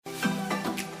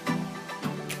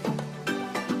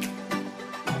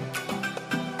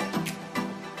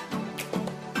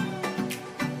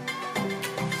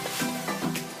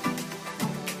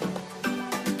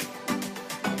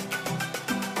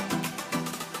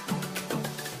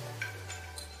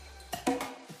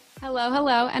Hello,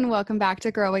 hello, and welcome back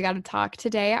to Girl, We Gotta Talk.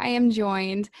 Today, I am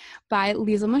joined by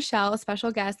Liesl Michelle, a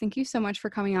special guest. Thank you so much for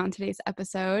coming on today's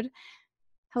episode.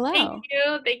 Hello. Thank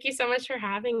you. Thank you so much for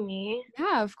having me.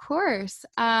 Yeah, of course.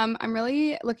 I'm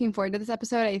really looking forward to this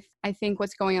episode. I think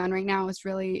what's going on right now is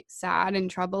really sad and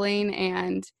troubling,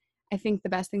 and I think the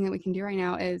best thing that we can do right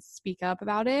now is speak up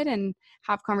about it and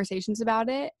have conversations about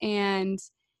it. And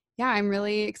yeah, I'm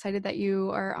really excited that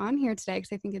you are on here today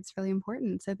because I think it's really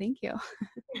important. So thank you.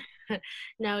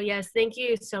 No, yes, thank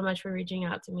you so much for reaching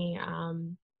out to me.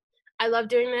 I love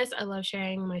doing this. I love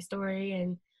sharing my story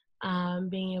and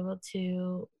being able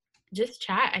to just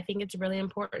chat. I think it's really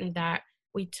important that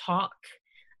we talk,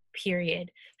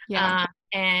 period. Yeah.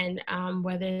 And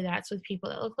whether that's with people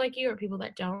that look like you or people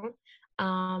that don't,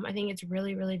 I think it's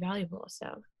really, really valuable.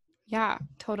 So. Yeah,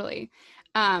 totally.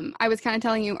 I was kind of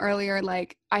telling you earlier,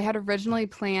 like I had originally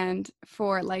planned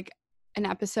for like an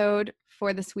episode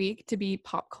for this week to be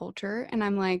pop culture. And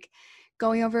I'm like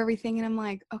going over everything and I'm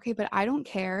like, okay, but I don't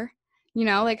care. You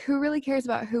know, like who really cares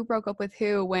about who broke up with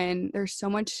who when there's so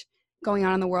much going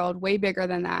on in the world, way bigger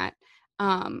than that.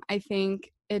 I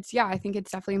think I think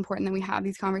it's definitely important that we have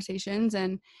these conversations.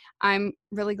 And I'm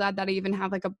really glad that I even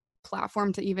have like a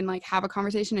platform to even like have a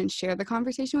conversation and share the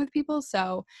conversation with people.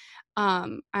 So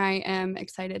I am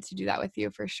excited to do that with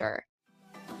you for sure.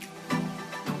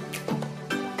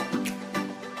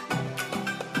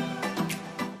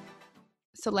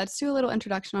 So let's do a little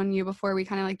introduction on you before we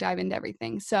kind of like dive into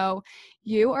everything. So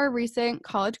you are a recent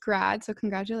college grad, so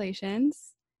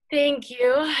congratulations. Thank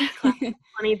you. Class of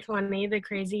 2020, the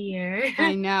crazy year.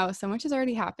 I know, so much has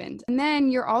already happened. And then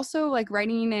you're also like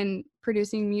writing and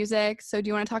producing music. So do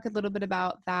you want to talk a little bit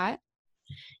about that?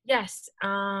 Yes,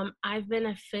 I've been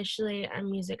officially a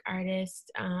music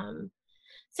artist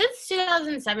since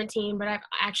 2017, but I've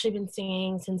actually been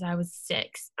singing since I was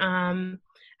 6.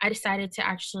 I decided to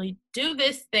actually do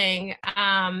this thing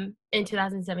in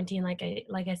 2017. Like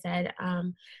I said,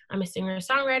 I'm a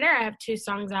singer-songwriter. I have 2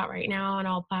 songs out right now on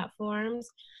all platforms.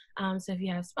 So if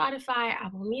you have Spotify,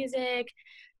 Apple Music,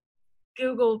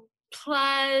 Google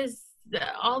Plus,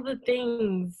 all the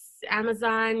things,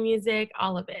 Amazon Music,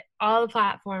 all of it, all the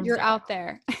platforms. You're out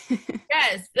there.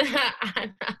 Yes,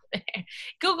 I'm out there.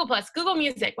 Google Plus, Google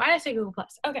Music. Why did I say Google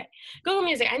Plus? Okay, Google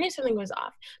Music. I knew something was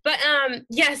off. But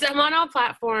yes, I'm on all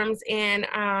platforms, and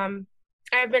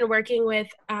I've been working with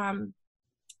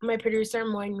my producer,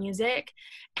 Moin Music,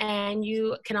 and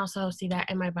you can also see that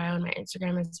in my bio on my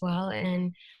Instagram as well.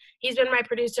 And he's been my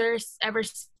producer ever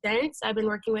since. I've been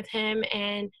working with him,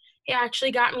 and he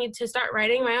actually got me to start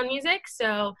writing my own music.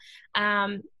 So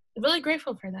really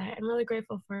grateful for that. I'm really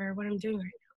grateful for what I'm doing right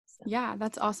now. So. Yeah,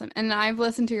 that's awesome. And I've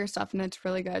listened to your stuff and it's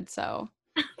really good. So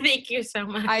Thank you so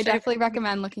much. I definitely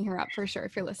recommend looking her up for sure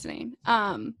if you're listening.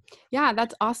 Yeah,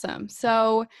 that's awesome.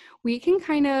 So we can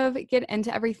kind of get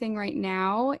into everything right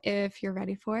now if you're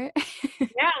ready for it.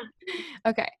 Yeah.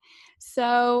 Okay.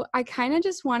 So I kind of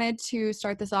just wanted to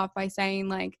start this off by saying,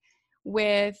 like,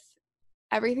 with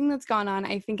everything that's gone on,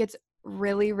 I think it's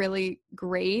really, really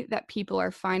great that people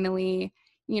are finally,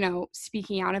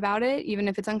 speaking out about it, even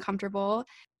if it's uncomfortable,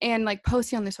 and like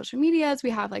posting on their social medias. We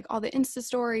have like all the Insta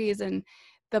stories, and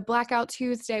the Blackout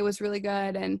Tuesday was really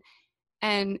good,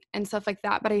 and stuff like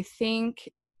that. But I think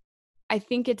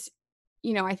it's,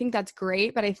 I think that's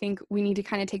great, but I think we need to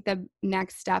kind of take the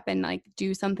next step and like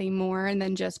do something more and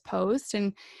then just post.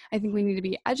 And I think we need to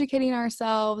be educating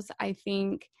ourselves. I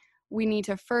think we need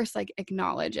to first like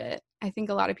acknowledge it. I think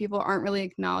a lot of people aren't really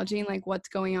acknowledging like what's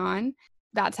going on.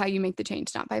 That's how you make the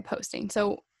change, not by posting.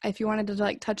 So if you wanted to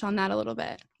like touch on that a little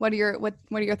bit, what are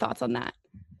your thoughts on that?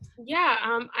 Yeah,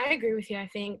 I agree with you. I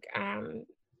think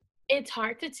it's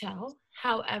hard to tell.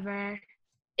 However,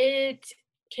 it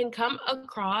can come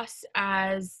across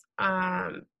as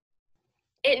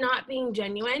it not being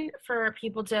genuine for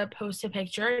people to post a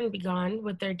picture and be gone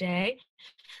with their day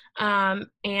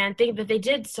and think that they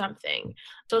did something.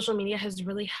 Social media has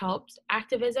really helped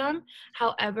activism.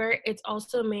 However, it's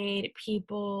also made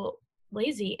people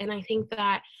lazy. And I think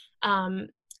that,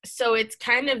 so it's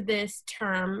kind of this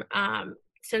term,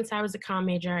 since I was a comm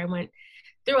major, I went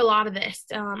through a lot of this.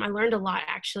 I learned a lot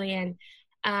actually.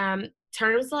 And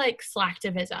terms like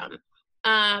slacktivism,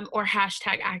 or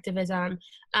hashtag activism.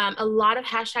 A lot of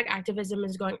hashtag activism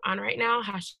is going on right now.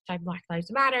 Hashtag Black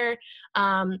Lives Matter.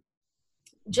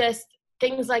 Just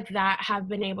things like that have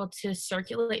been able to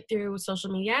circulate through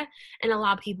social media and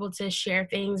allow people to share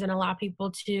things and allow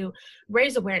people to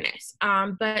raise awareness.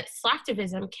 But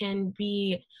slacktivism can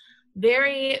be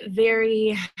very,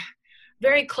 very,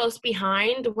 very close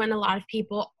behind when a lot of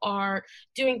people are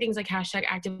doing things like hashtag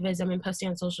activism and posting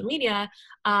on social media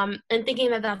and thinking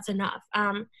that that's enough.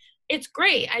 it's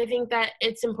great. I think that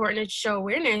it's important to show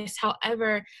awareness.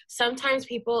 However, sometimes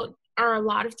a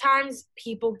lot of times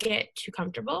people get too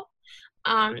comfortable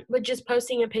with just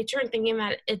posting a picture and thinking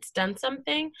that it's done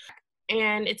something,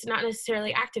 and it's not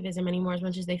necessarily activism anymore as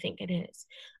much as they think it is.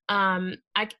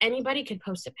 Anybody could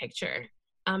post a picture.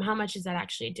 How much is that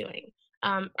actually doing?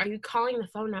 Are you calling the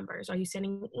phone numbers? Are you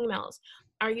sending emails?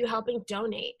 Are you helping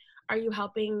donate? Are you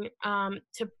helping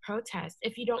to protest?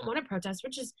 If you don't want to protest,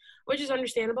 which is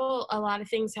understandable, a lot of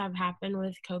things have happened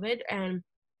with COVID and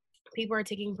people are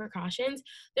taking precautions.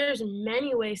 There's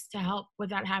many ways to help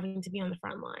without having to be on the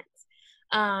front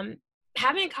lines.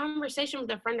 Having a conversation with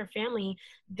a friend or family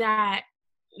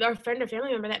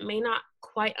member that may not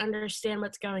quite understand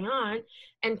what's going on,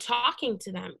 and talking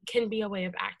to them can be a way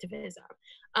of activism.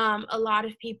 A lot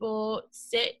of people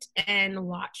sit and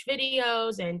watch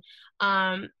videos and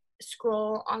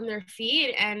scroll on their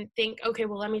feed and think, okay,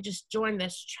 well, let me just join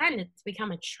this trend. It's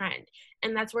become a trend.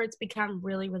 And that's where it's become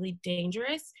really, really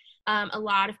dangerous. A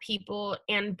lot of people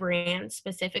and brands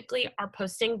specifically are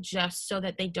posting just so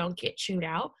that they don't get chewed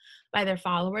out by their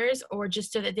followers, or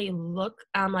just so that they look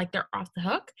like they're off the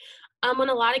hook. In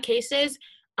a lot of cases,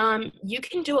 you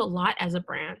can do a lot as a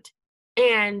brand,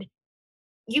 and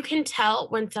you can tell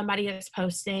when somebody is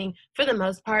posting, for the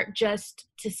most part, just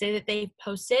to say that they've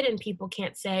posted, and people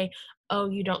can't say, oh,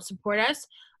 you don't support us,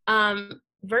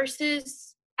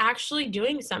 versus actually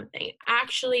doing something,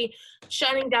 actually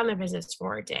shutting down their business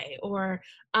for a day, or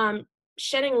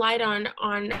shedding light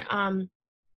on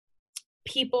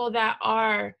people that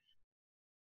are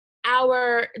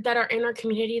in our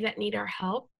community that need our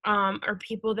help, or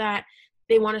people that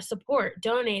they want to support,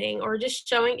 donating, or just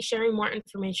sharing more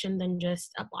information than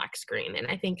just a black screen. And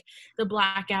I think the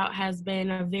blackout has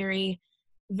been a very,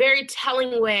 very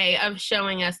telling way of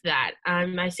showing us that.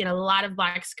 I've seen a lot of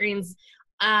black screens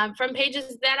from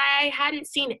pages that I hadn't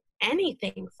seen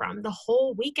anything from the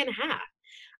whole week and a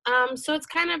half. So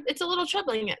it's a little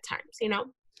troubling at times, you know?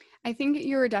 I think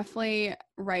you were definitely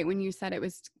right when you said it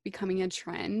was becoming a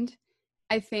trend.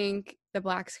 I think the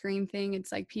black screen thing,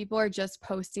 it's like people are just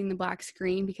posting the black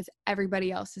screen because everybody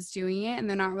else is doing it, and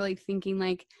they're not really thinking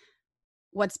like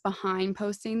what's behind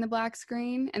posting the black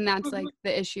screen. And that's like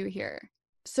the issue here.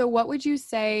 So what would you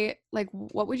say, like,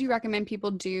 what would you recommend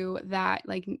people do that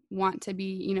like want to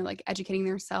be, you know, like educating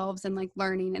themselves and like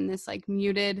learning in this like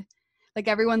muted, like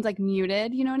everyone's like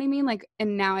muted, you know what I mean? Like,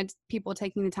 and now it's people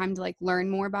taking the time to like learn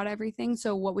more about everything.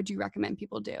 So what would you recommend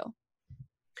people do?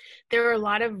 There are a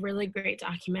lot of really great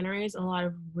documentaries, a lot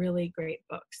of really great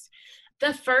books.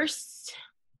 The first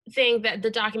thing, that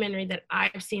the documentary that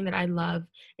I've seen that I love,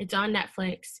 it's on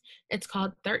Netflix. It's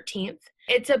called 13th.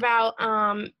 It's about,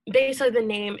 basically the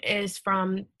name is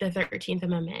from the 13th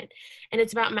Amendment, and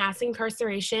it's about mass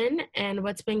incarceration and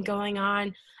what's been going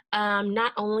on,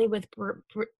 not only with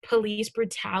police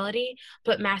brutality,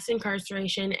 but mass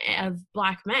incarceration of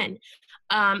Black men.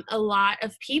 A lot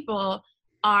of people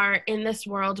are in this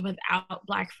world without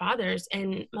Black fathers,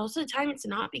 and most of the time it's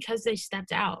not because they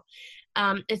stepped out.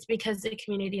 It's because the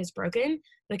community is broken.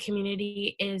 The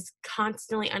community is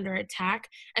constantly under attack,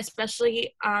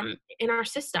 especially in our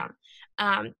system.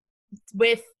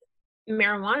 With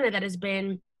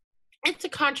marijuana, it's a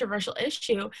controversial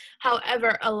issue.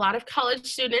 However, a lot of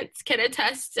college students can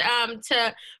attest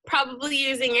to probably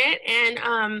using it,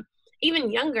 and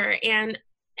even younger. And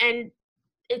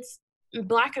it's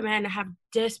Black men have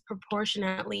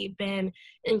disproportionately been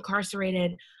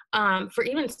incarcerated for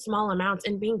even small amounts,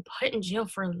 and being put in jail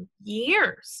for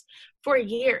years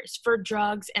for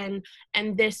drugs, and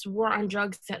this war on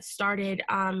drugs that started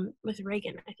with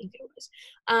Reagan, I think it was.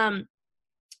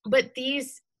 But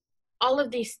all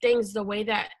of these things, the way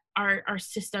that our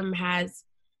system has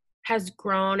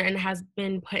grown and has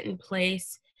been put in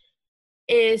place,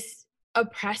 is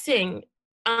oppressing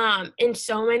in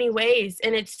so many ways,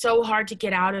 and it's so hard to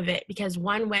get out of it, because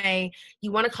one way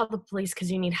you want to call the police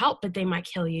because you need help, but they might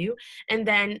kill you, and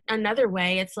then another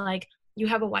way it's like you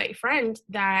have a white friend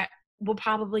that will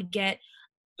probably get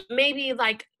maybe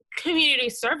like community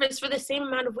service for the same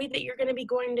amount of weed that you're going to be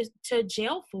going to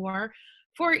jail for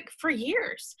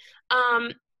years.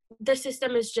 The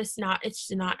system is just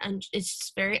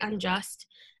it's very unjust,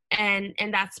 and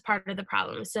that's part of the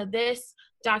problem. So this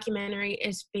documentary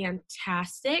is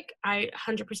fantastic. I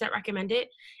 100% recommend it.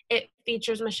 It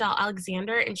features Michelle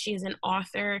Alexander, and she is an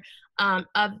author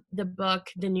of the book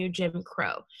The New Jim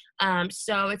Crow.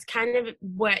 So it's kind of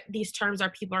what these terms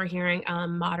people are hearing: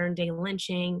 modern day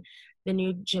lynching, the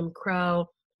new Jim Crow.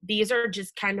 These are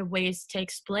just kind of ways to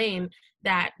explain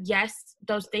that, yes,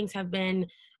 those things have been,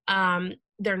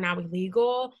 they're now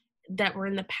illegal, that were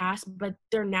in the past, but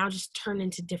they're now just turned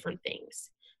into different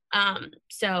things.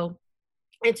 So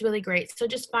it's really great. So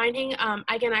just finding,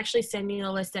 I can actually send you a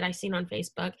list that I've seen on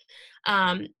Facebook,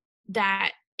 um,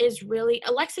 that is really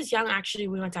Alexis Young. Actually,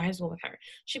 we went to high school with her.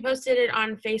 She posted it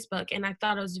on Facebook, and I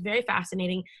thought it was very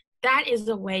fascinating. That is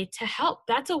a way to help.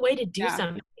 That's a way to do Yeah.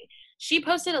 something. She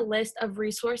posted a list of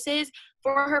resources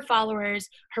for her followers,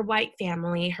 her white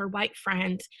family, her white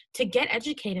friends to get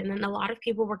educated. And a lot of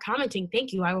people were commenting,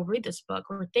 "Thank you, I will read this book,"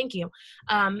 or "Thank you,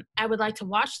 I would like to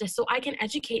watch this so I can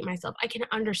educate myself. I can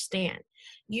understand."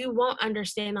 You won't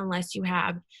understand unless you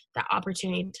have the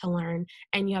opportunity to learn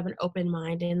and you have an open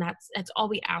mind. And that's all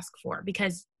we ask for,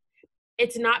 because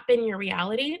it's not been your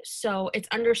reality. So it's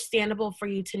understandable for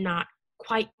you to not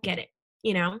quite get it,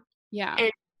 you know? Yeah.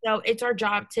 And so it's our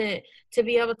job to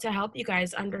be able to help you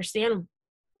guys understand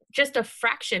just a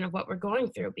fraction of what we're going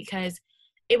through, because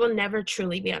it will never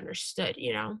truly be understood,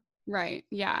 you know? Right.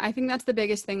 Yeah. I think that's the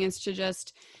biggest thing is to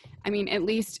just, I mean, at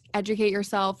least educate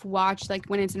yourself, watch like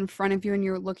when it's in front of you and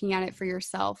you're looking at it for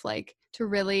yourself, like to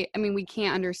really, I mean, we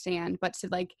can't understand, but to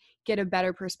like get a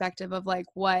better perspective of like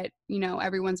what,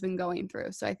 everyone's been going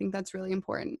through. So I think that's really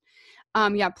important.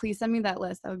 Yeah, please send me that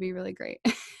list. That would be really great.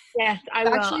 Yes, I I've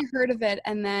will. actually heard of it.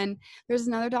 And then there's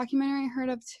another documentary I heard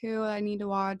of too that I need to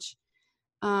watch.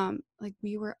 Like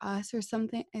We Were Us or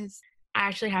something is I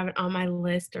actually have it on my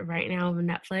list right now of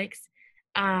Netflix.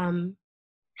 Um,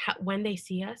 when They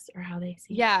See Us, or How They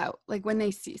See Us. yeah, like When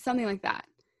They See something like that.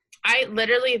 I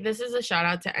literally, this is a shout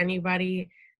out to anybody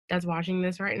that's watching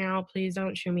this right now. Please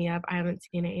don't chew me up. I haven't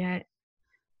seen it yet.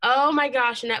 Oh my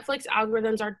gosh, Netflix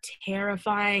algorithms are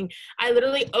terrifying. I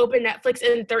literally opened Netflix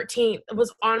and 13th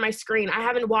was on my screen. I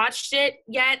haven't watched it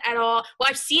yet at all. Well,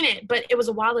 I've seen it, but it was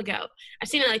a while ago. I've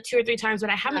seen it like 2 or 3 times, but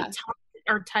I haven't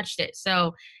Yeah. touched it.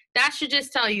 So that should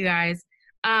just tell you guys.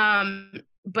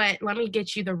 But let me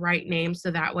get you the right name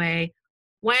so that way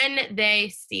When They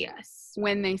See Us.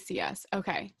 When They See Us.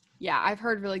 Okay. Yeah, I've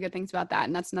heard really good things about that,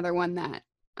 and that's another one that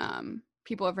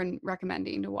people have been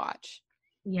recommending to watch.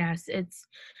 Yes, it's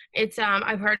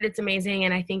I've heard it's amazing,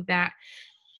 and I think that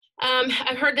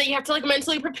I've heard that you have to like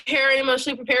mentally prepare and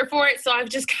emotionally prepare for it. So I've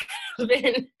just kind of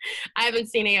been, I haven't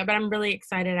seen it yet, but I'm really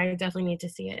excited. I definitely need to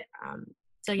see it.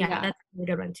 So yeah, Yeah. that's a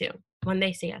good one too. When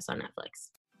They See Us on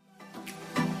Netflix.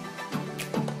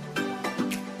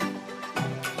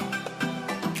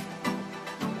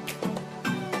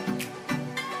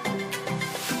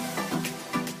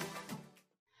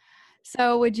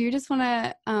 So, would you just want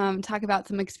to talk about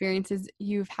some experiences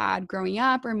you've had growing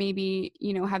up, or maybe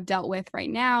have dealt with right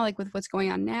now, like with what's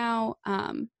going on now?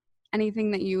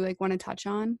 Anything that you like want to touch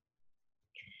on?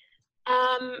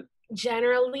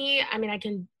 Generally, I mean, I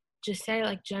can just say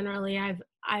like generally,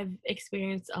 I've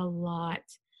experienced a lot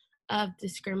of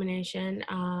discrimination,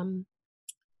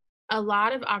 a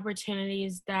lot of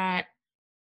opportunities that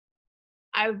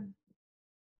I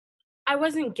I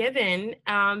wasn't given,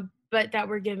 but that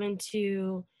were given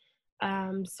to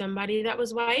somebody that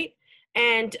was white.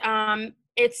 And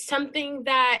it's something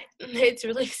that it's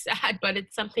really sad, but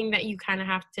it's something that you kind of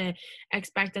have to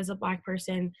expect as a Black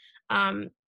person. Um,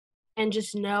 and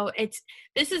just know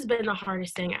this has been the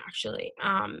hardest thing actually.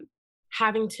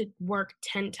 Having to work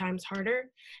 10 times harder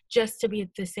just to be at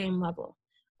the same level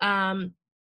um,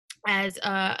 as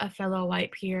a fellow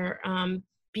white peer,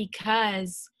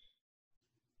 because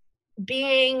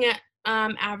being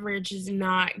average is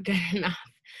not good enough,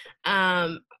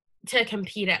 um, to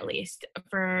compete, at least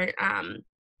for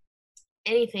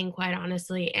anything, quite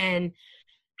honestly. And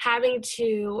having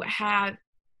to have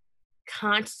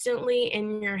constantly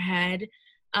in your head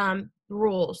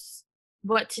rules,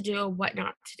 what to do, what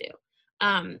not to do.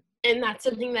 And that's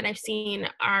something that I've seen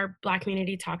our Black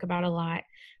community talk about a lot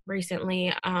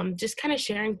recently. Just kind of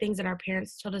sharing things that our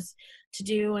parents told us to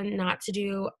do and not to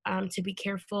do, to be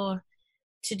careful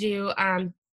to do,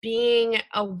 being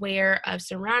aware of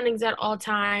surroundings at all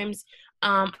times.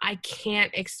 I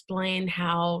can't explain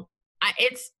how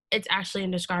it's actually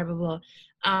indescribable,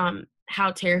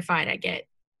 how terrified I get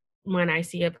when I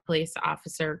see a police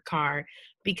officer car,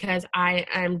 because I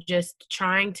am just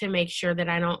trying to make sure that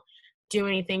I don't do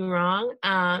anything wrong,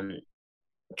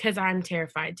 because I'm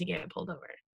terrified to get pulled over.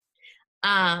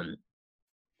 Um,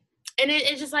 and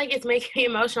it's just like it's making me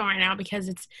emotional right now,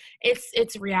 because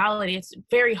it's reality. It's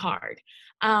very hard.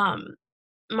 Um,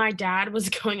 my dad was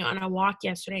going on a walk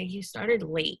yesterday. He started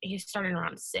late. He started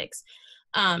around 6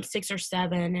 or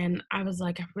 7, and I was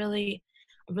like, I really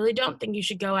don't think you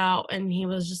should go out. And he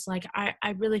was just like, I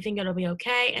really think it'll be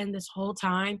okay. And this whole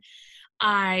time,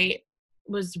 I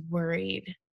was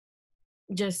worried.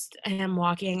 Just him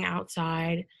walking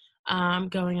outside,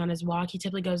 going on his walk. He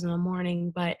typically goes in the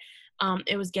morning, but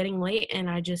it was getting late, and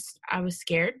I was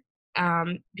scared.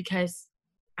 because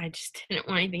I just didn't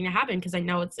want anything to happen because I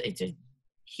know it's a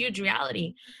huge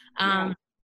reality. Yeah.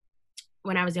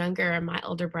 When I was younger, my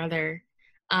older brother,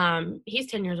 he's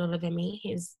 10 years older than me.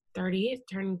 He's 30,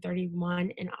 turning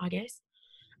 31 in August.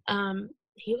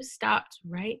 He was stopped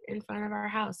right in front of our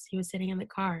house. He was sitting in the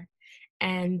car,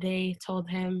 and they told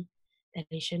him that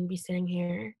he shouldn't be sitting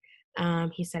here.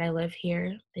 He said, I live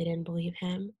here. They didn't believe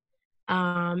him.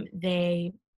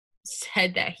 They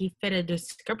said that he fit a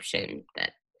description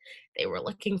that they were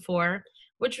looking for,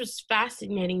 which was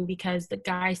fascinating because the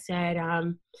guy said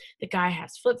the guy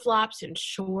has flip-flops and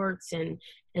shorts and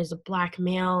is a black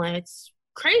male. And it's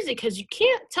crazy because you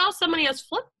can't tell somebody has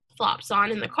flip-flops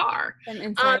on in the car. From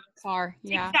inside the car.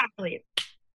 Yeah. Exactly.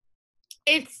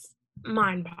 It's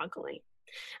mind-boggling.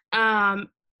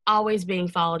 Always being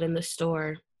followed in the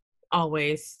store.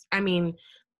 Always. I mean,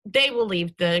 they will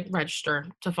leave the register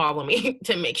to follow me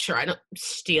to make sure I don't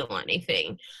steal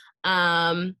anything.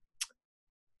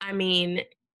 I mean,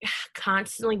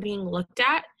 constantly being looked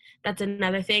at, that's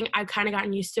another thing. I've kind of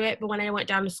gotten used to it, but when I went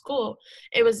down to school,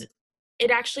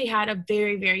 it actually had a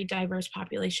very, very diverse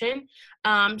population.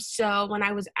 So when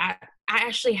I was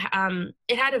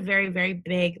it had a very, very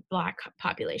big Black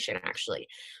population, actually.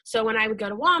 So when I would go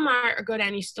to Walmart or go to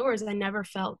any stores, I never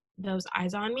felt those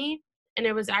eyes on me. And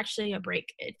it was actually a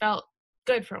break. It felt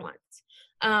good for once.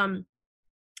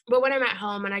 But when I'm at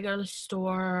home and I go to the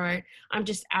store, or I'm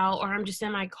just out, or I'm just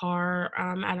in my car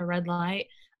at a red light,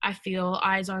 I feel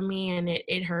eyes on me and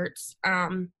it hurts.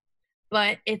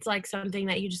 But it's like something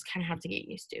that you just kind of have to get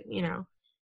used to, you know?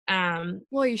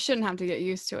 Well, you shouldn't have to get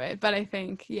used to it, but I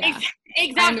think, yeah.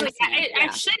 Exactly. I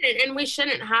Yeah. shouldn't, and we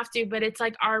shouldn't have to, but it's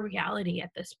like our reality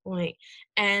at this point.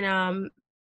 And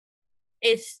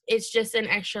it's just an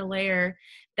extra layer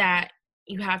that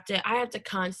I have to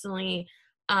constantly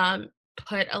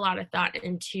put a lot of thought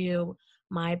into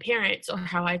my appearance or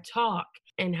how I talk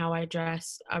and how I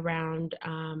dress around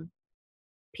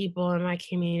people in my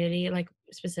community, like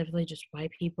specifically just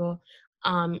white people.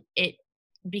 It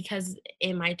because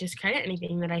it might discredit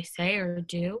anything that I say or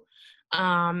do.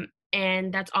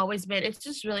 And that's always been, it's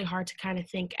just really hard to kind of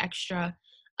think extra,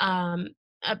 um,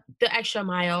 the extra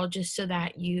mile just so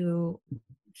that you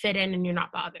fit in and you're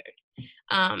not bothered.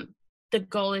 The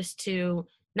goal is to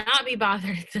not be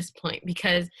bothered at this point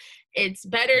because it's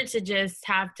better to just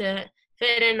have to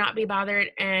fit in, not be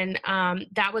bothered. And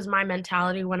that was my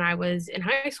mentality when I was in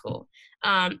high school,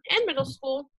 and middle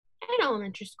school and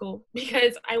elementary school,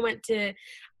 because I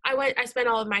spent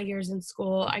all of my years in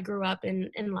school. I grew up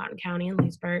in Loudoun County in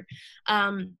Leesburg.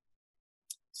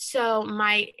 So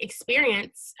my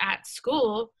experience at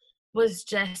school was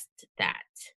just that.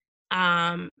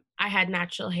 I had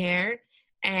natural hair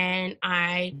and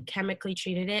I chemically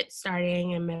treated it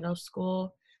starting in middle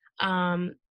school.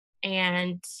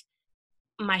 And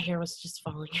my hair was just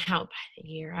falling out by the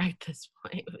year at this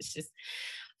point. It was just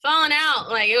falling out.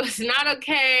 Like, it was not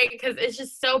okay because it's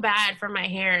just so bad for my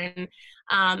hair. And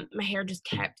my hair just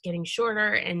kept getting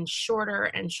shorter and shorter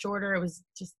and shorter. It was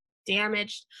just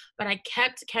damaged, but I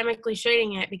kept chemically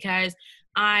straightening it because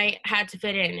I had to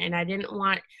fit in, and I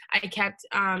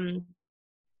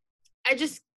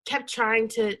just kept trying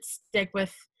to stick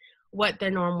with what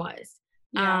the norm was.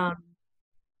 Yeah.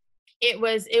 It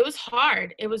was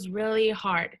hard. It was really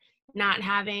hard not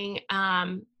having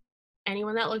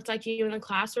anyone that looked like you in the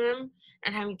classroom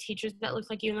and having teachers that looked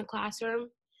like you in the classroom.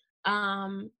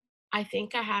 I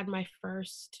think I had my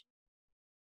first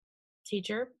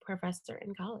professor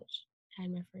in college. I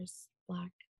had my first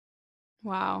Black.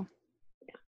 Wow.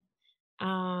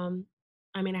 I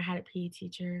mean, I had a PE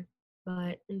teacher,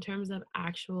 but in terms of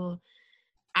actual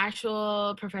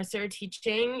professor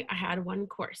teaching, I had one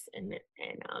course in it,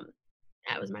 and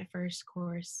that was my first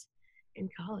course in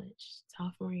college,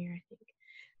 sophomore year, I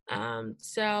think.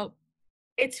 So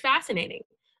it's fascinating.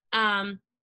 I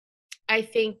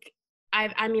think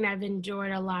I've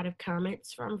enjoyed a lot of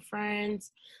comments from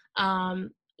friends.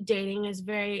 Dating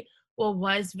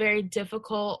was very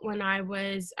difficult when I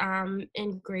was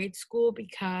in grade school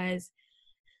because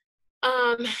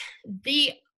um,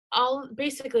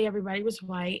 basically everybody was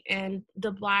white, and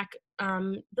the black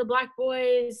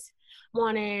boys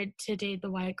wanted to date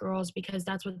the white girls because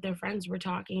that's what their friends were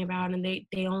talking about, and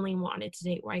they only wanted to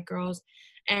date white girls,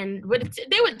 and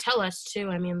they would tell us too.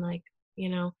 I mean, like, you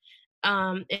know,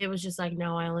 it was just like,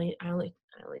 no, I only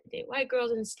date white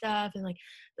girls and stuff, and like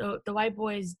the white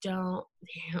boys they don't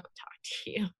talk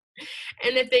to you.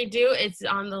 And if they do, it's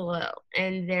on the low,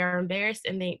 and they're embarrassed,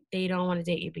 and they don't want to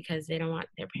date you because they don't want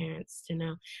their parents to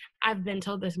know. I've been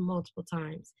told this multiple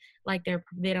times. Like,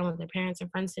 they don't want their parents or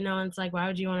friends to know, and it's like, why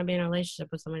would you want to be in a relationship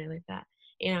with somebody like that?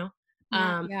 You know?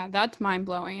 No, yeah, that's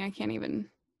mind-blowing. I can't even.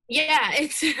 Yeah,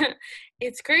 it's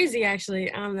it's crazy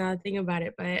actually. Now that I think about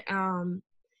it, but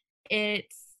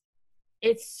it's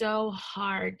it's so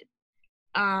hard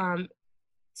um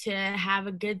to have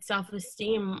a good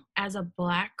self-esteem as a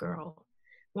Black girl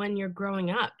when you're growing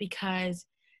up, because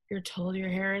you're told your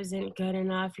hair isn't good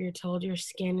enough, you're told your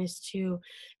skin is too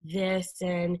this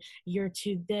and you're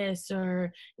too this,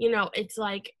 or it's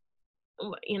like,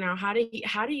 how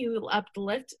do you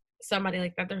uplift somebody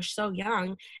like that? They're so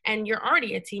young, and you're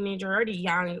already a teenager, already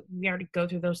young. We already go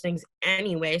through those things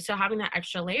anyway, so having that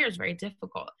extra layer is very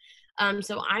difficult.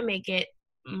 So I make it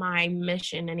my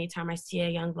mission anytime I see a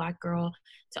young Black girl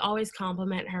to always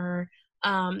compliment her,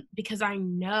 because I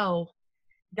know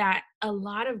that a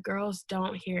lot of girls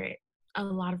don't hear it. A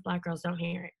lot of Black girls don't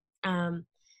hear it.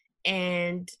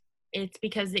 And it's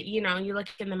because you look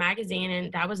in the magazine,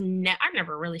 and that was I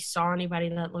never really saw anybody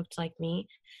that looked like me.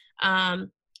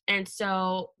 um and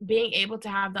so being able to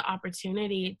have the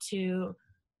opportunity to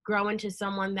grow into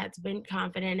someone that's been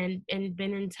confident and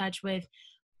been in touch with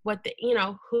what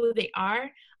who they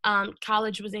are.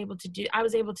 College was able to do I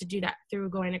was able to do that through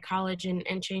going to college and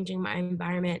changing my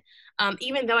environment,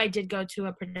 even though I did go to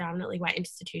a predominantly white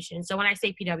institution. So when I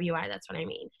say PWI, that's what I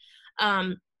mean.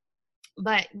 um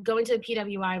but going to the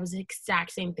PWI was the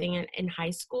exact same thing in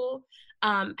high school.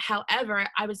 However,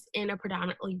 I was in a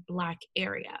predominantly Black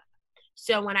area.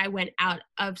 So when I went out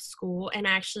of school and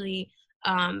actually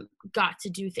got to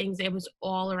do things, it was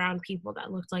all around people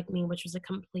that looked like me, which was a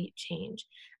complete change.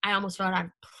 I almost felt out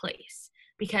of place,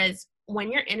 because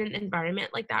when you're in an environment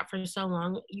like that for so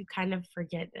long, you kind of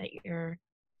forget that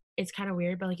it's kind of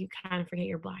weird, but like you kind of forget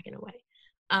you're Black in a way.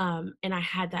 And I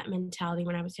had that mentality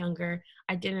when I was younger.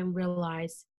 I didn't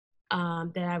realize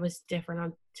that I was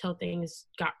different until things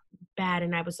got bad,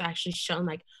 and I was actually shown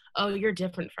like, oh, you're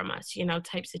different from us,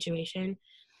 type situation.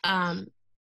 Um,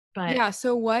 but Yeah,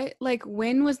 so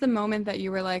when was the moment that you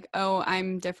were like, "Oh,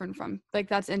 I'm different from," like,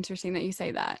 that's interesting that you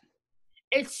say that.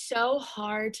 it's so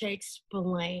hard to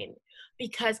explain,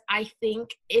 because I think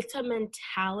it's a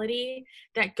mentality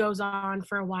that goes on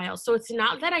for a while. So it's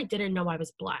not that I didn't know I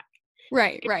was Black.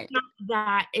 Right, It's right. not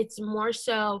that. It's more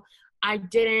so I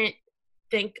didn't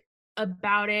think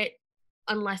about it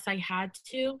unless I had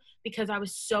to, because I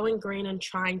was so ingrained in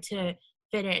trying to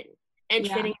fit in, and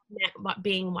Yeah. fitting in meant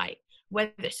being white.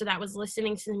 So that was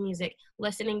listening to the music,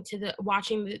 listening to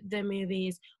watching the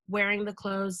movies, wearing the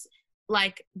clothes,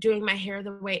 like doing my hair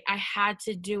the way I had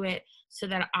to do it so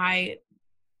that I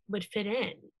would fit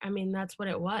in. I mean, that's what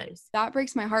it was. That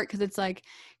breaks my heart because it's, like,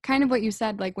 kind of what you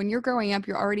said, like, when you're growing up,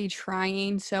 you're already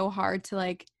trying so hard to,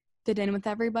 like, fit in with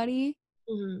everybody,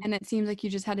 Mhm. and it seems like you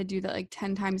just had to do that, like,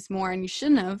 10 times more, and you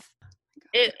shouldn't have.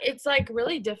 It's like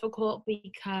really difficult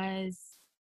because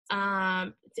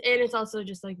and it's also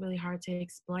just like really hard to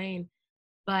explain.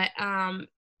 But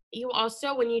you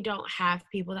also, when you don't have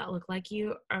people that look like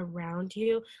you around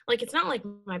you, like it's not like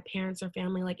my parents or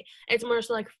family, like it's more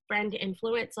so like friend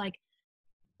influence. Like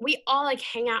we all like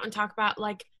hang out and talk about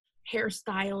like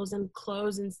hairstyles and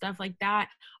clothes and stuff like that,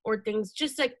 or things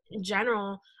just like in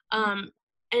general. um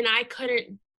and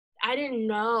I didn't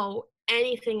know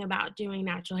anything about doing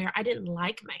natural hair. I didn't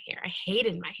like my hair. I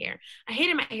hated my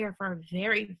hair for a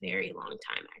very, very long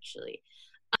time, actually.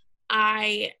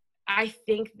 I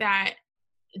think that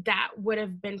would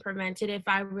have been prevented if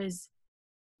I was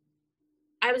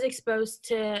exposed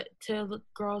to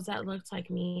girls that looked like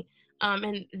me.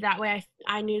 And that way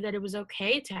I knew that it was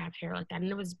okay to have hair like that, and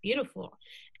it was beautiful,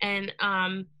 and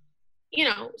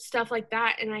stuff like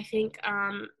that. And I think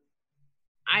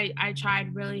I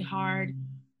tried really hard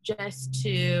just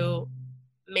to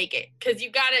make it, because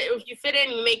you gotta, if you fit in,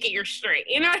 you make it, you're straight.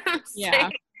 You know what I'm saying? Yeah.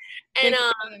 And Fake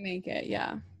it till you make it,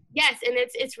 yeah. yes, and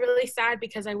it's really sad,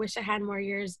 because I wish I had more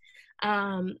years,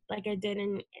 like I did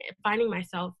in finding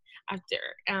myself after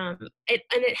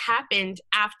it happened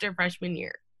after freshman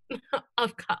year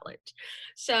of college.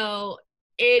 So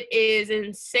it is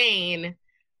insane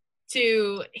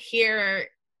to hear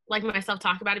like myself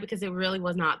talk about it, because it really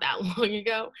was not that long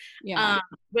ago. Yeah. Um,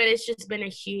 but it's just been a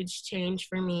huge change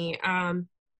for me. And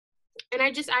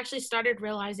I just actually started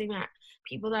realizing that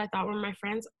people that I thought were my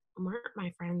friends weren't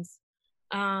my friends.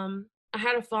 I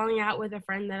had a falling out with a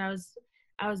friend that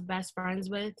I was best friends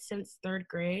with since third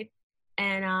grade,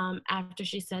 and after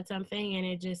she said something, and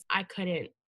it just I couldn't.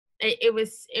 It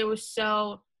was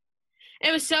so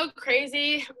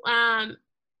crazy.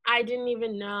 I didn't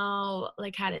even know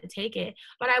like how to take it,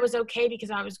 but I was okay, because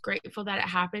I was grateful that it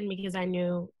happened, because I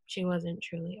knew she wasn't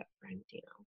truly a friend.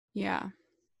 Yeah.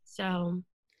 So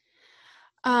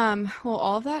Well,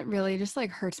 all of that really just,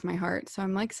 like, hurts my heart, so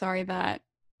I'm, like, sorry that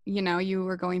you know, you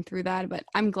were going through that, but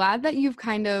I'm glad that you've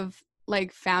kind of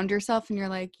like found yourself and you're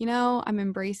like, you know, I'm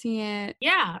embracing it.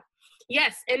 Yeah.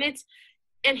 Yes.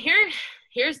 And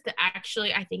here's the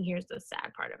actually, I think here's the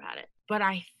sad part about it. But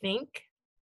I think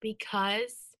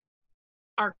because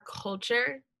our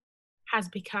culture has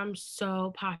become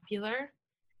so popular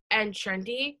and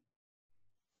trendy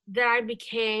that I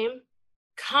became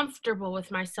comfortable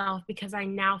with myself because I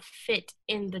now fit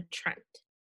in the trend.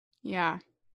 Yeah.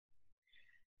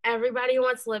 Everybody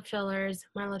wants lip fillers.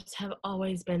 My lips have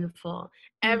always been full.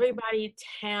 Mm. Everybody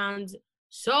tans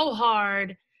so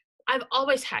hard. I've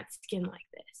always had skin like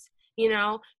this. You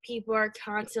know, people are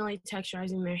constantly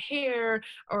texturizing their hair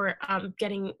or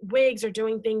getting wigs or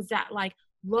doing things that like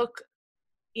look,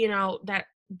 you know, that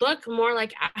look more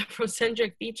like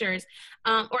Afrocentric features,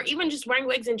 or even just wearing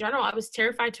wigs in general. I was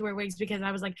terrified to wear wigs because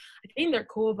I was like, I think they're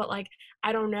cool, but like,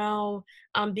 I don't know,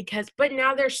 but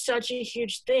now they're such a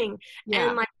huge thing, and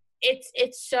Yeah. like,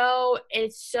 it's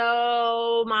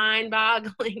so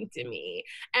mind-boggling to me,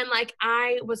 and like,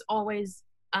 I always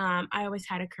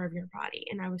had a curvier body,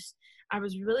 and I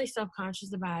was really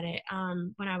self-conscious about it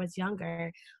when I was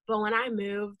younger, but when I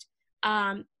moved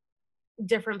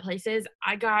different places,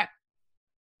 I got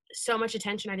so much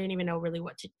attention I didn't even know really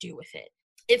what to do with it.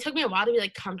 It took me a while to be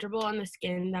like comfortable on the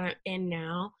skin that I'm in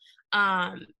now.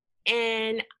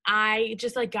 And I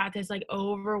just like got this like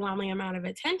overwhelming amount of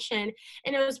attention.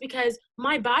 And it was because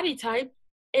my body type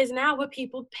is now what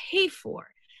people pay for.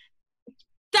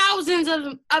 Thousands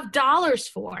of dollars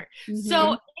for. So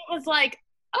Mm-hmm. it was like,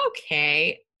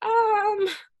 okay,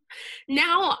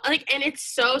 now like, and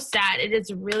it's so sad, it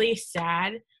is really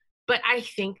sad, but I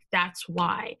think that's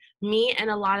why me and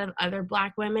a lot of other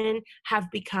Black women have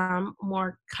become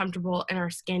more comfortable in our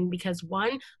skin because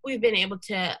one, we've been able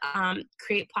to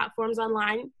create platforms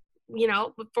online, you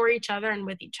know, for each other and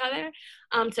with each other,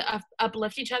 to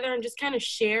uplift each other and just kind of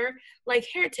share like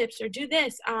hair tips or do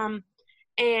this,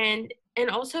 and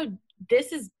also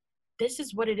this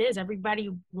is what it is. Everybody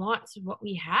wants what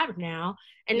we have now.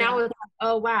 And now Yeah. it's like,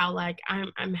 oh wow, like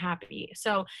I'm happy.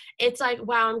 So it's like,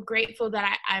 wow, I'm grateful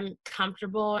that I'm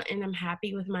comfortable and I'm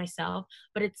happy with myself,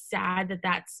 but it's sad that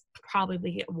that's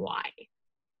probably why.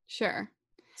 Sure.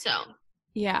 So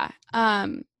Yeah.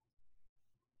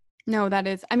 No, that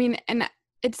is, I mean, and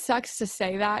it sucks to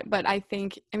say that, but I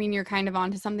think, I mean, you're kind of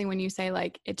onto something when you say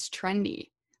like it's trendy.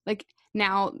 Like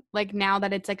now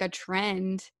that it's like a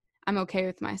trend, I'm okay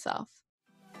with myself.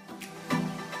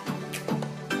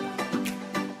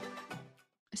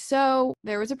 So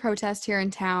there was a protest here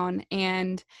in town,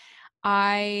 and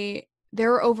there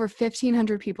were over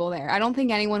 1,500 people there. I don't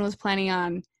think anyone was planning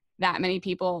on that many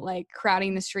people like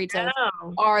crowding the streets of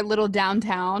oh, our little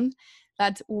downtown.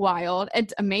 That's wild.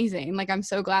 It's amazing. Like, I'm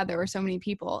so glad there were so many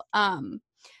people.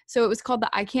 So it was called the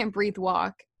I Can't Breathe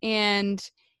Walk, and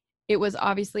it was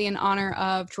obviously in honor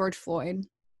of George Floyd.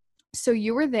 So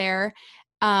you were there.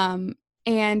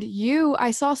 And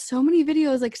I saw so many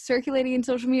videos like circulating in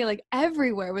social media, like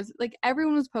everywhere was like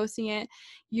everyone was posting it.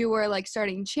 You were like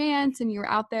starting chants and you were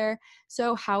out there.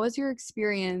 So how was your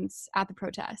experience at the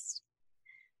protest?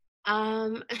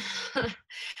 um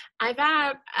I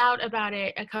found out about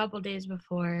it a couple days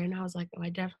before and I was like, oh, I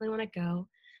definitely want to go.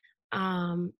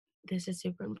 um this is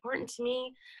super important to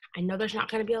me. I know there's not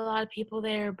going to be a lot of people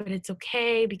there, but it's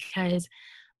okay because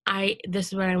this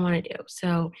is what I want to do.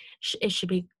 So it should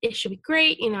be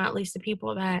great. You know, at least the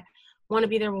people that want to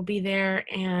be there will be there.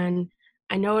 And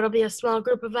I know it'll be a small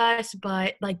group of us,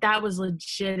 but like that was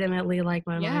legitimately like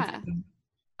my mindset.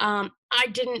 Yeah. I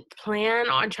didn't plan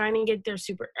on trying to get there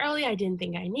super early. I didn't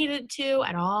think I needed to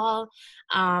at all.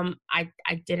 I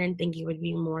didn't think it would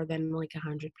be more than like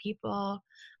 100 people.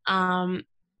 Um,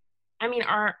 I mean,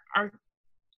 our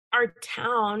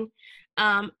town,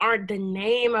 the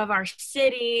name of our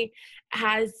city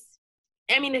has,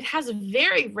 I mean, it has a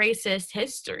very racist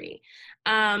history.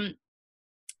 Um,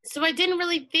 so I didn't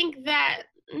really think that,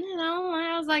 you know,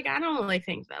 I was like, I don't really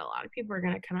think that a lot of people are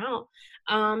going to come out.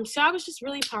 So I was just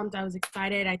really pumped. I was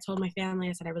excited. I told my family,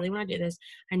 I said, I really want to do this.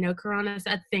 I know Corona is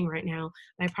a thing right now,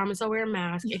 but I promise I'll wear a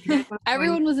mask. If you guys want to join me,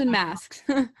 Everyone was in masks.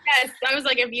 yes, I was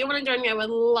like, if you want to join me, I would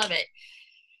love it.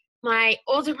 My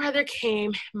older brother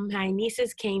came, my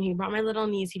nieces came, he brought my little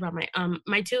niece, he brought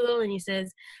my two little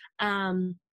nieces,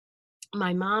 um,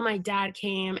 my mom, my dad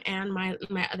came, and my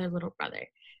other little brother.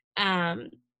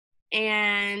 Um,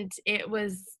 and it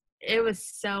was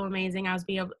so amazing. I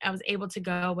was able to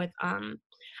go with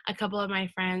a couple of my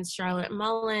friends, Charlotte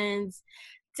Mullins,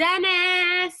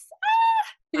 Dennis.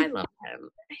 I love him.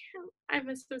 I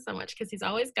miss him so much because he's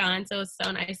always gone. So it was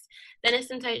so nice.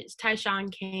 Dennis and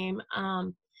Tyshawn came.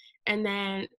 And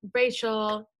then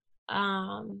Rachel,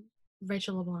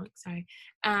 Rachel LeBlanc, sorry.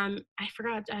 I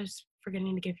forgot, I was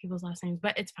forgetting to give people's last names,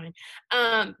 but it's fine.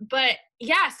 But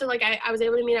yeah, so like I was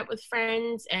able to meet up with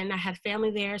friends and I had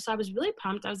family there. So I was really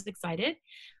pumped. I was excited.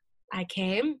 I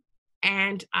came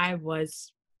and I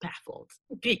was baffled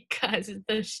because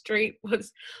the street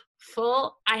was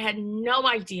full. I had no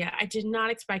idea. I did not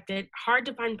expect it. Hard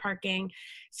to find parking.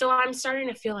 So I'm starting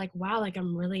to feel like, wow, like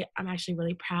I'm actually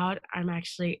really proud. I'm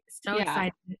actually so Yeah.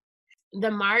 excited. The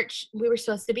march, we were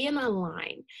supposed to be in a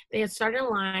line. They had started a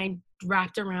line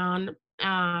wrapped around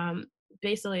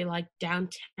basically like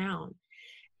downtown.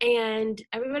 And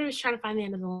everybody was trying to find the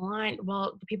end of the line.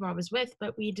 Well, the people I was with,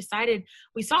 but we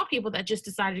saw people that just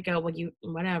decided to go, well,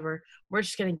 whatever, we're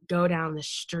just going to go down the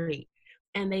street.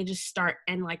 And they just start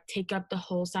and like take up the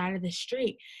whole side of the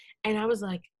street. And I was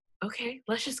like, okay,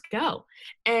 let's just go.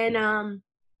 And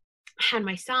had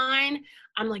my sign.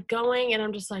 I'm like going and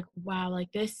I'm just like, wow,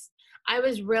 like this. I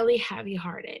was really heavy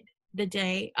hearted the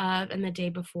day of and the day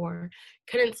before.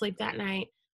 Couldn't sleep that night.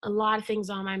 A lot of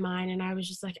things on my mind. And I was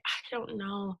just like, I don't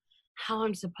know how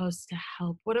I'm supposed to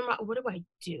help. What do I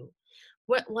do?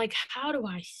 Like, how do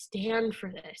I stand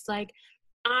for this? Like,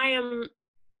 I am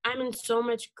I'm in so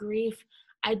much grief.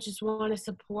 I just want to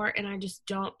support and I just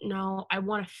don't know. I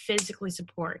want to physically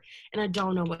support and I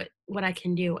don't know what I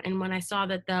can do. And when I saw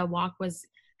that the walk was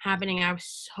happening, I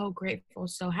was so grateful,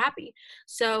 so happy.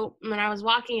 So when I was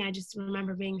walking, I just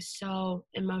remember being so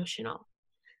emotional.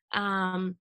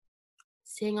 Um,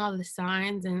 Seeing all the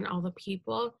signs and all the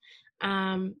people.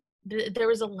 There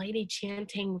was a lady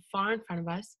chanting far in front of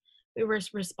us. We were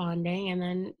responding, and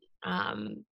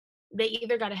then they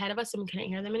either got ahead of us and we couldn't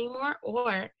hear them anymore,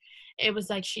 or it was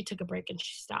like she took a break and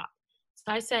she stopped.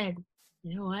 So I said,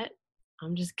 "You know what?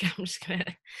 I'm just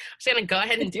gonna go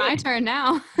ahead and It's do my it." turn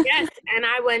now. Yes, and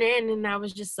I went in and I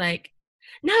was just like,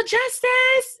 "No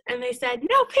justice," and they said,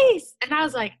 "No peace," and I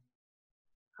was like,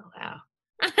 oh wow.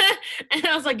 And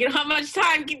I was like, you don't have much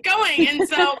time, keep going. And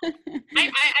so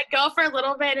I go for a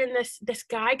little bit and this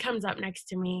guy comes up next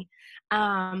to me. Oh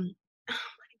my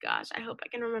gosh, I hope I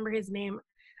can remember his name.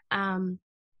 um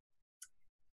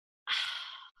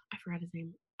I forgot his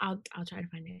name. I'll try to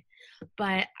find it.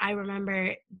 But I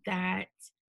remember that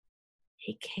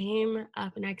he came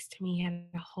up next to me. He had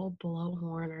a whole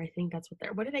blowhorn, or I think that's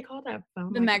what do they call that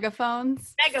phone? The Like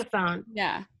megaphones. megaphone.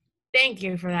 Yeah. Thank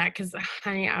you for that, because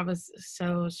honey, I was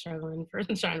so struggling for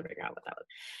trying to figure out what that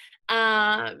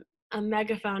was. A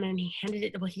megaphone, and he handed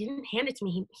it. Well, he didn't hand it to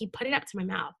me. He put it up to my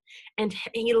mouth, and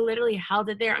he literally held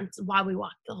it there while we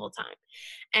walked the whole time.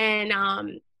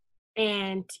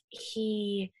 And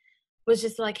he was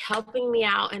just like helping me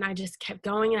out, and I just kept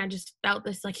going, and I just felt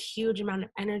this like huge amount of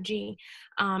energy.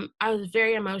 I was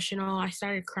very emotional. I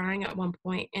started crying at one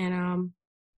point, and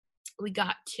we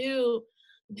got to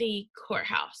the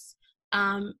courthouse,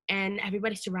 and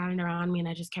everybody surrounded around me, and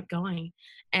I just kept going,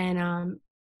 and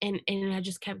I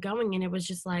just kept going, and it was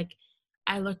just like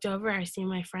I looked over, I see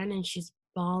my friend, and she's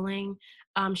bawling.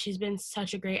 She's been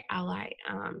such a great ally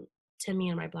to me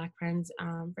and my Black friends.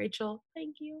 Rachel,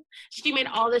 thank you. She made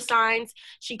all the signs.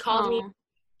 She called me. Oh,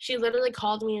 She literally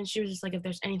called me and she was just like, if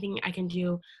there's anything I can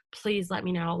do, please let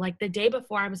me know. Like the day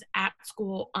before, I was at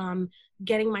school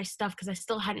getting my stuff because I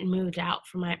still hadn't moved out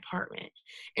from my apartment.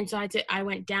 And so I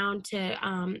went down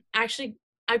to actually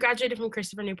I graduated from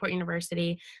Christopher Newport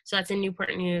University. So that's in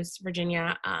Newport News,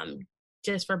 Virginia,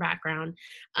 just for background.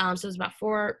 So it was about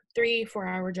 4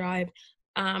 hour drive.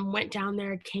 Went down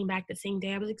there, came back the same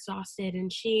day. I was exhausted,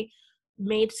 and she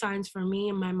made signs for me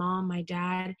and my mom, my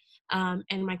dad, and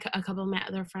a couple of my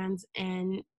other friends,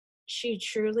 and she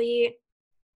truly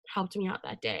helped me out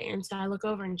that day. And so I look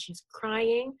over and she's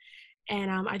crying, and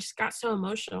I just got so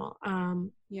emotional,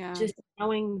 yeah. just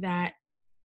knowing that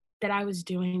I was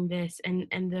doing this, and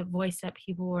the voice that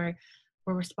people were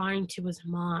responding to was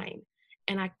mine,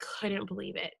 and I couldn't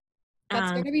believe it.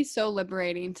 That's Um, going to be so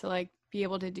liberating to like be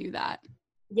able to do that.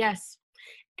 yes,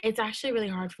 it's actually really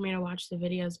hard for me to watch the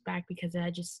videos back because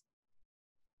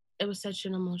it was such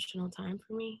an emotional time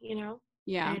for me,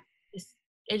 Yeah. and just,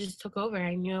 it just took over.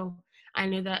 I knew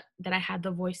that I had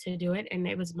the voice to do it, and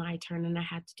it was my turn, and I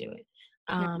had to do it.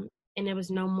 Yeah. And it was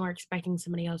no more expecting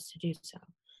somebody else to do so.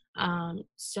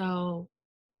 So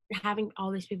having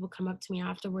all these people come up to me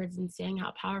afterwards and saying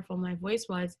how powerful my voice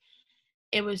was,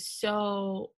 it was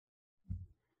so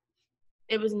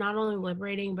it was not only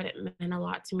liberating, but it meant a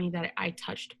lot to me that I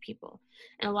touched people.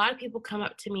 And a lot of people come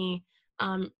up to me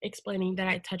explaining that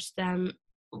I touched them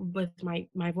with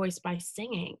my voice by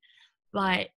singing.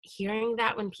 But hearing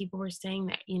that when people were saying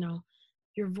that,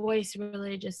 your voice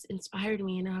really just inspired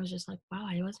me. And I was just like, wow,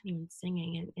 I wasn't even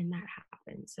singing. And that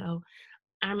happened. So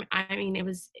I mean, it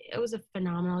was a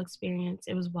phenomenal experience.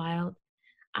 It was wild.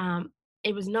 Um,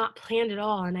 it was not planned at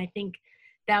all, and I think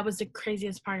that was the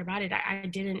craziest part about it. I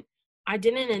didn't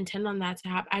intend on that to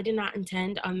happen. I did not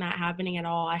intend on that happening at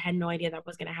all. I had no idea that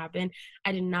was going to happen.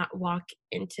 I did not walk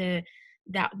into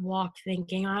that walk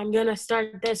thinking I'm going to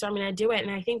start this or I'm going to do it.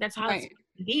 And I think that's how it's Right.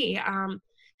 supposed to be.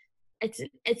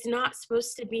 It's not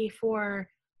supposed to be for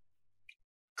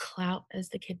clout, as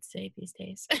the kids say these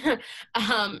days.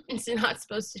 It's not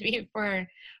supposed to be for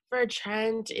a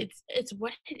trend. It's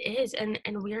what it is, and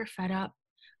we're fed up.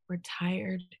 We're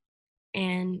tired,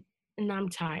 and I'm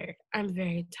tired. I'm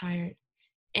very tired,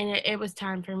 and it was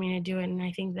time for me to do it. And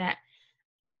I think that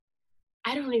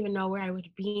I don't even know where I would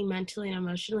be mentally and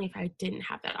emotionally if I didn't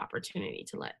have that opportunity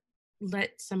to let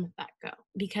some of that go,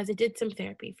 because it did some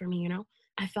therapy for me.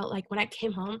 I felt like when I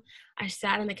came home, I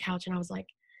sat on the couch and I was like,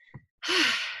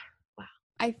 wow.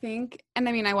 I think, and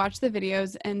I mean, I watched the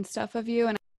videos and stuff of you,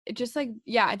 and it just like,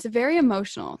 yeah, it's very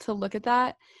emotional to look at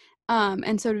that.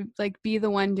 And so to like be the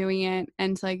one doing it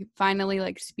and to like finally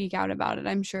like speak out about it,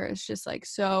 I'm sure it's just like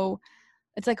so,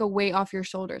 it's like a weight off your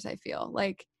shoulders. I feel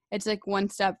like it's like one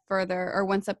step further or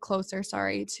one step closer,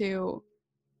 sorry, to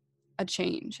a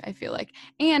change, I feel like.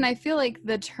 And I feel like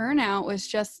the turnout was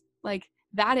just like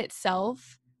that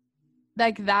itself,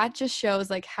 like that just shows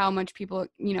like how much people,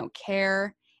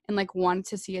 care and like want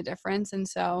to see a difference. And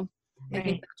so I think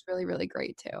Right. that's really, really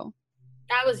great too.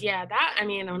 That was, yeah, that, I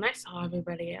mean, when I saw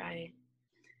everybody, I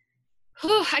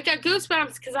got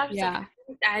goosebumps because I was like, Yeah.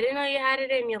 I didn't know you had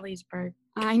it in you, Leesburg.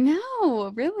 I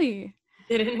know, really.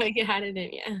 Didn't know you had it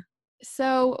in you.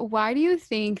 So why do you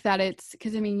think that it's,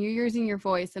 because I mean, you're using your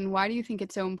voice, and why do you think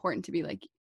it's so important to be like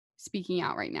speaking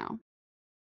out right now?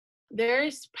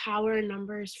 There's power in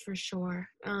numbers for sure.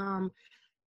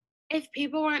 If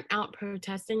people weren't out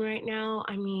protesting right now,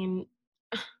 I mean,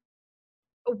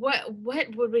 what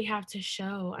would we have to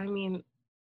show? I mean,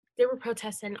 there were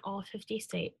protests in all 50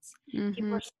 states. People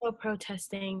Mm-hmm. are still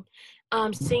protesting.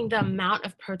 Seeing the amount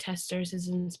of protesters is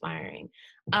inspiring.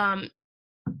 Um,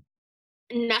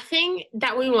 Nothing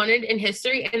that we wanted in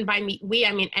history, and by we,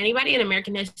 I mean anybody in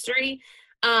American history,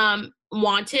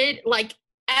 wanted, like,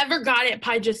 ever got it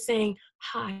by just saying,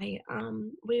 hi,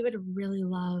 we would really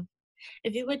love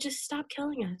if you would just stop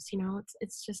killing us.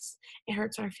 It's just, it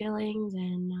hurts our feelings,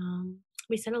 and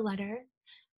we sent a letter.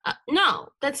 No,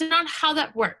 that's not how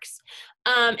that works.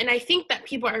 And I think that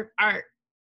people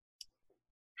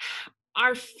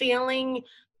are failing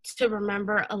to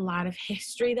remember a lot of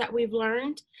history that we've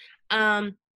learned.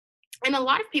 And a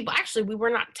lot of people, actually, we were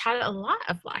not taught a lot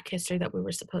of Black history that we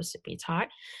were supposed to be taught.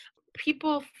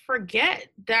 People forget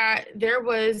that there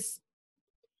was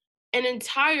an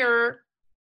entire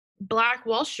Black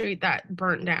Wall Street that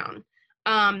burned down,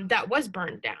 that was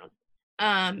burned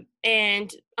down.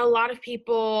 And a lot of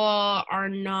people are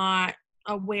not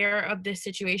aware of this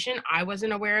situation. I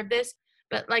wasn't aware of this,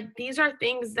 but like, these are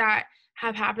things that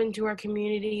have happened to our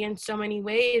community in so many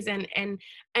ways. And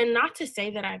not to say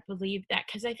that I believe that,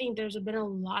 because I think there's been a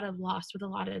lot of loss with a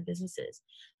lot of businesses.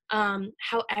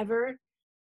 However,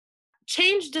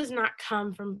 change does not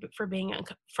come from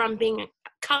being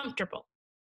comfortable.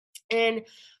 And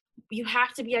you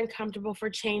have to be uncomfortable for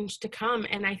change to come.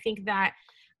 And I think that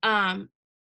um,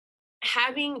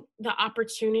 having the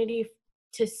opportunity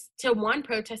to one,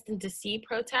 protest and to see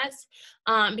protests,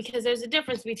 because there's a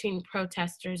difference between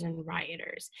protesters and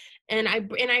rioters. And I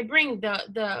bring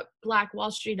the Black Wall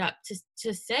Street up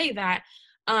to say that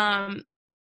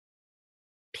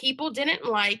people didn't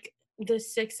like the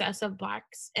success of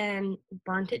Blacks and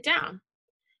burnt it down.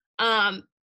 Um,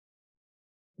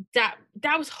 that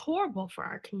was horrible for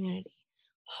our community,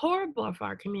 horrible for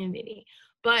our community.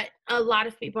 But a lot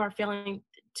of people are failing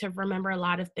to remember a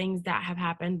lot of things that have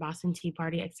happened, Boston Tea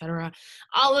Party, etc.,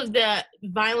 all of the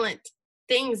violent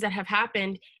things that have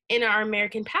happened in our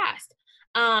American past.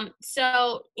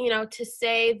 So to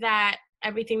say that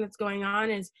everything that's going on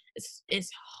is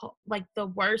like the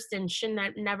worst and shouldn't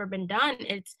have never been done,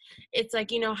 it's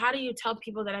like, how do you tell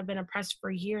people that have been oppressed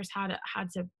for years how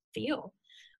to feel,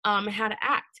 and how to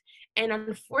act? And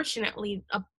unfortunately,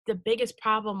 the biggest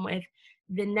problem with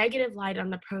the negative light on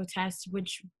the protests,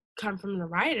 which come from the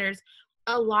rioters,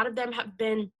 a lot of them have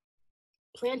been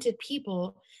planted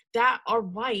people that are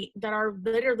white, that are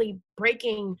literally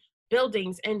breaking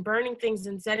buildings and burning things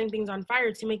and setting things on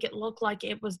fire to make it look like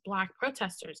it was Black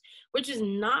protesters, which is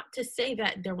not to say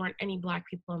that there weren't any Black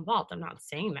people involved. I'm not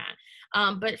saying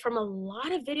that. But from a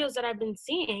lot of videos that I've been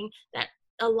seeing, that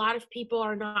a lot of people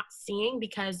are not seeing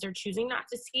because they're choosing not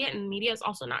to see it, and media is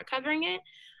also not covering it.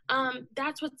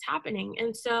 That's what's happening.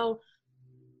 And so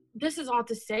this is all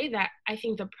to say that I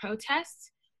think the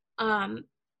protests,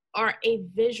 are a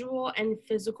visual and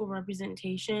physical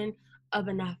representation of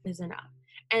enough is enough.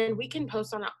 And we can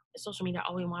post on social media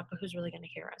all we want, but who's really going to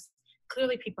hear us?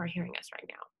 Clearly, people are hearing us right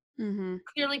now. Mm-hmm.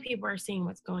 Clearly, people are seeing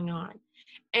what's going on.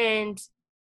 And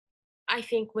I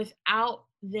think without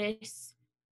this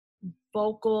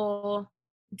vocal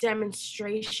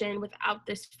demonstration, without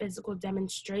this physical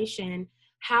demonstration,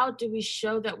 how do we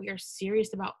show that we are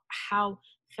serious about how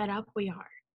fed up we are?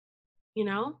 You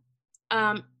know,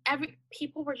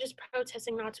 people were just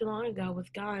protesting not too long ago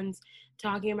with guns,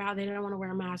 talking about they don't want to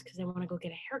wear a mask because they want to go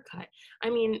get a haircut. I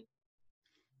mean,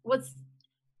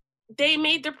 they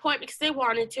made their point because they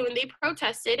wanted to, and they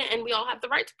protested, and we all have the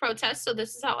right to protest. So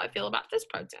this is how I feel about this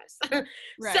protest.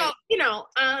 Right. So,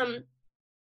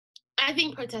 I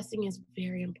think protesting is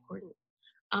very important.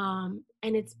 And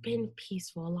it's been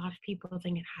peaceful. A lot of people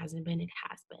think it hasn't been. It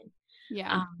has been.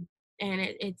 Yeah. And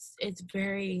it's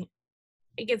very,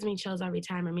 it gives me chills every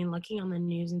time. I mean, looking on the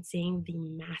news and seeing the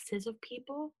masses of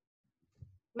people,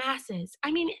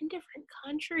 I mean, in different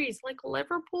countries, like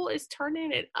Liverpool is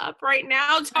turning it up right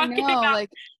now, I talking know, about like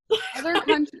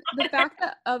the fact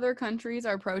that other countries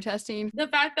are protesting. The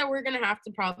fact that we're gonna have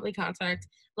to probably contact,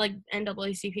 like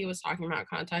NAACP was talking about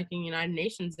contacting United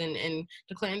Nations and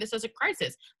declaring this as a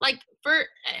crisis.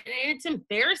 It's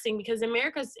embarrassing because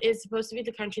America is supposed to be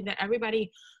the country that everybody,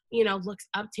 looks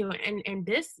up to, and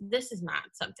this is not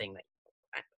something that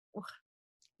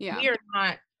Yeah.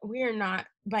 we are not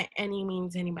by any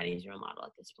means anybody's role model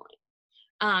at this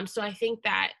point. So I think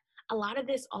that a lot of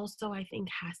this also, I think,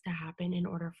 has to happen in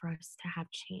order for us to have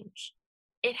change.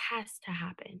 It has to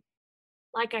happen.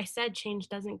 Like I said, change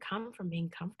doesn't come from being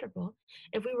comfortable.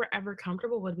 If we were ever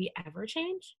comfortable, would we ever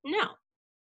change? No.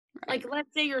 Right. Like,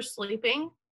 let's say you're sleeping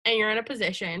and you're in a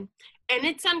position and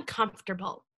it's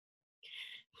uncomfortable.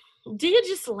 Do you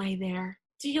just lay there?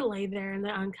 Do you lay there in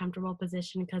the uncomfortable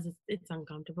position because it's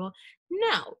uncomfortable?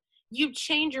 No. You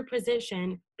change your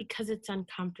position because it's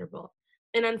uncomfortable.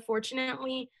 And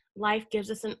unfortunately, life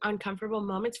gives us an uncomfortable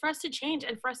moments for us to change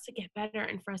and for us to get better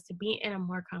and for us to be in a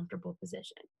more comfortable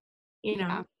position.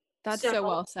 Yeah. That's So so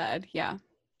well said. Yeah.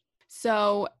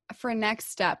 So for next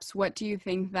steps, what do you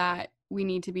think that we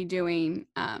need to be doing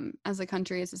as a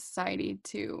country, as a society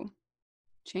to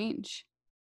change?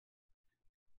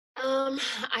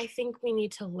 I think we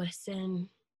need to listen.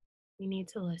 We need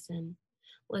to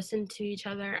listen to each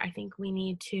other. I think we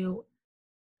need to,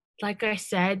 like I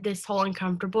said, this whole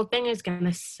uncomfortable thing is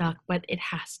gonna suck, but it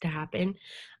has to happen.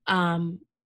 um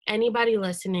Anybody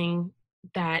listening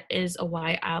that is a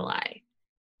white ally,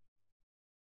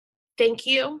 thank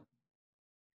you.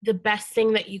 The best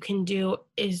thing that you can do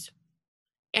is,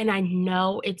 and I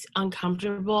know it's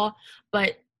uncomfortable,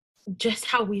 but just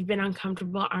how we've been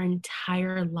uncomfortable our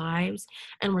entire lives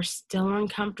and we're still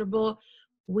uncomfortable,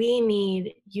 we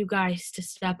need you guys to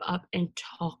step up and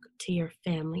talk to your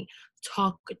family,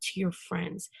 talk to your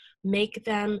friends, make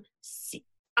them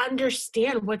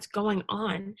understand what's going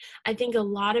on. I think a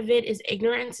lot of it is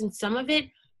ignorance, and some of it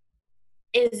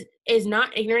is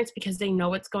not ignorance because they know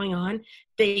what's going on.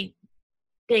 They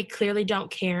clearly don't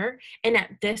care. And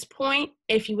at this point,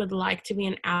 if you would like to be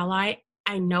an ally,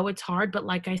 I know it's hard, but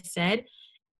like I said,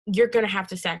 you're going to have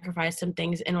to sacrifice some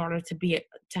things in order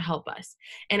to help us.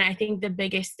 And I think the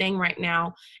biggest thing right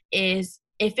now is,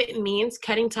 if it means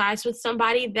cutting ties with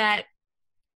somebody that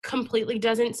completely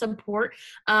doesn't support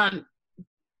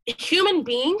human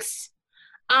beings,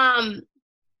 I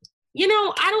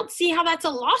don't see how that's a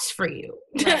loss for you.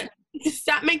 Right. Does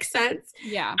that make sense?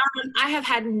 Yeah. I have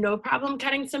had no problem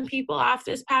cutting some people off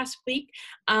this past week.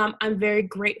 I'm very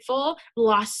grateful.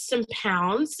 Lost some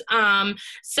pounds,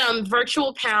 some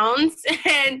virtual pounds,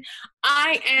 and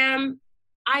I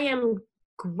am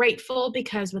grateful,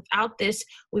 because without this,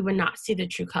 we would not see the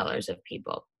true colors of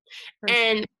people.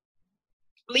 And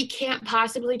we can't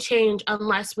possibly change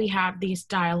unless we have these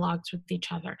dialogues with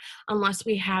each other, unless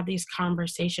we have these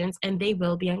conversations, and they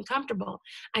will be uncomfortable.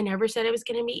 I never said it was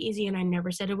going to be easy, and I never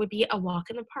said it would be a walk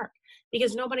in the park,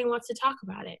 because nobody wants to talk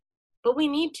about it. But we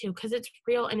need to, because it's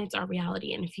real and it's our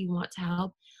reality. And if you want to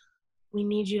help, we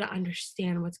need you to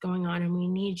understand what's going on, and we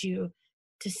need you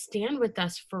to stand with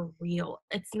us for real.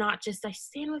 It's not just, I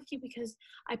stand with you because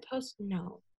I post.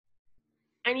 No.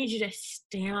 I need you to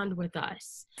stand with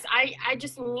us. I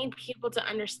just need people to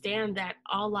understand that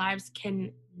all lives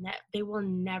they will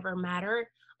never matter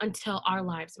until our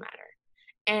lives matter.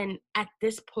 And at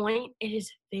this point, it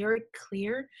is very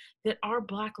clear that our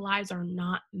Black lives are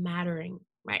not mattering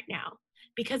right now,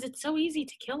 because it's so easy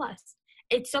to kill us.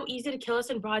 It's so easy to kill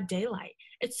us in broad daylight.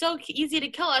 It's so easy to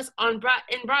kill us in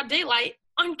broad daylight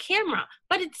on camera,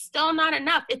 but it's still not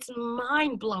enough. It's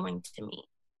mind-blowing to me.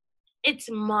 It's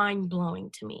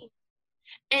mind-blowing to me.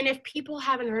 And if people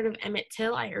haven't heard of Emmett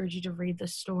Till, I urge you to read the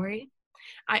story.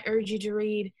 I urge you to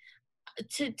read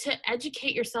to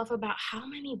educate yourself about how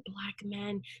many Black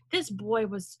men. This boy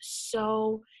was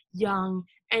so young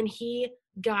and he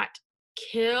got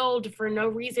killed for no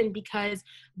reason because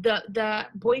the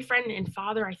boyfriend and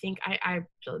father, I think, I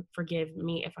forgive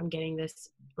me if I'm getting this,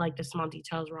 like, the small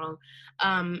details wrong.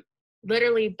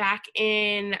 Literally back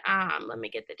in, let me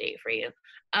get the date for you.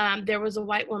 There was a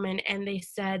white woman and they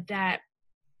said that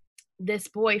this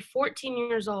boy, 14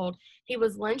 years old, he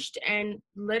was lynched and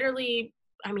literally,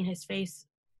 I mean, his face,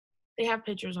 they have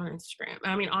pictures on Instagram,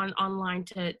 I mean, online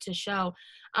to show.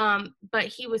 But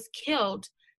he was killed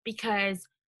because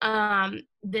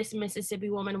this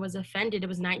Mississippi woman was offended. It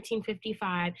was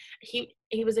 1955.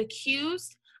 He was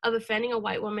accused of offending a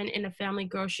white woman in a family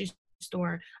grocery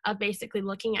store, of basically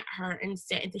looking at her and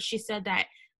she said that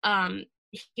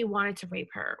he wanted to rape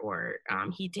her, or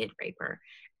he did rape her.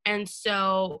 And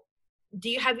so,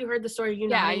 have you heard the story? You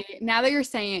Yeah, nodding? now that you're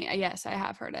saying it, yes, I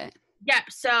have heard it. Yeah.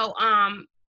 So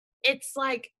it's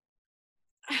like,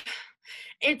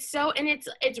 it's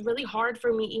really hard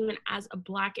for me, even as a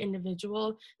Black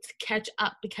individual, to catch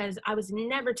up because I was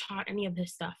never taught any of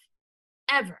this stuff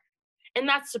ever. And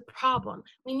that's the problem.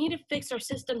 We need to fix our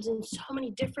systems in so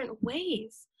many different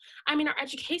ways. I mean, our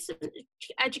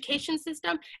education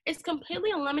system is completely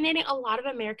eliminating a lot of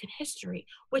American history,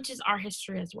 which is our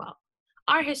history as well.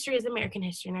 Our history is American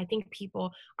history, and I think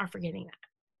people are forgetting that,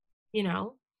 you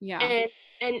know? Yeah.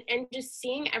 And just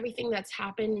seeing everything that's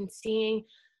happened and seeing,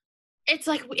 it's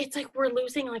like we're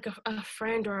losing like a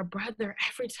friend or a brother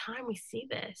every time we see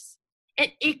this.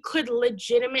 It could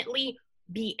legitimately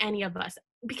be any of us,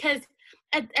 because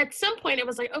at some point it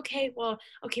was like, okay, well,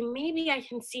 okay, maybe I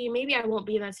can see, maybe I won't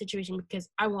be in that situation because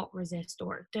I won't resist,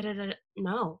 or da da da.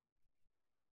 No,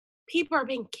 people are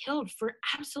being killed for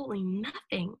absolutely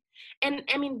nothing. And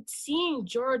I mean, seeing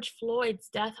George Floyd's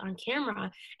death on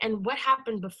camera and what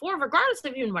happened before, regardless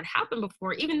of even what happened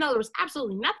before, even though there was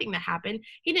absolutely nothing that happened,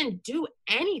 he didn't do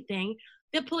anything.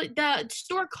 The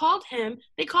store called him.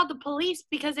 They called the police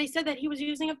because they said that he was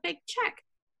using a fake check.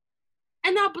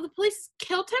 And now the police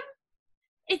killed him.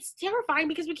 It's terrifying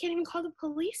because we can't even call the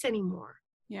police anymore.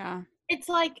 Yeah. It's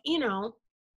like,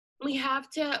 we have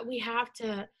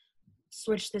to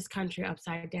switch this country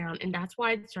upside down. And that's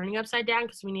why it's turning upside down,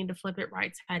 because we need to flip it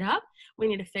right side up. We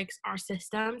need to fix our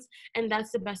systems. And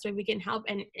that's the best way we can help.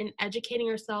 And educating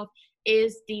yourself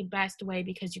is the best way,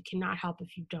 because you cannot help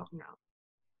if you don't know.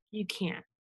 You can't.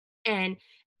 And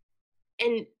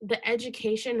the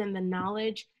education and the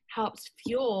knowledge helps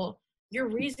fuel your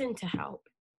reason to help.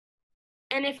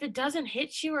 And if it doesn't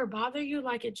hit you or bother you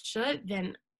like it should,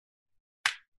 then,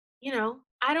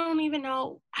 I don't even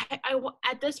know.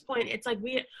 At this point, it's like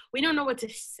we don't know what to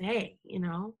say,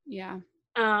 Yeah.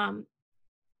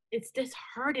 It's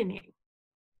disheartening,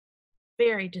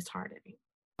 very disheartening.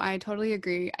 I totally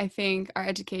agree. I think our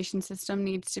education system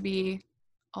needs to be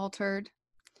altered.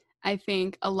 I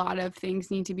think a lot of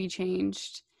things need to be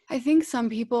changed. I think some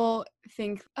people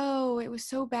think, oh, it was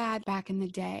so bad back in the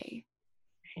day.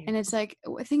 And it's like,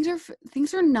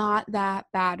 things are not that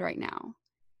bad right now.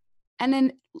 And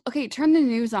then, okay, turn the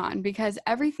news on, because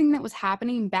everything that was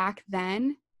happening back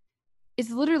then is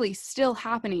literally still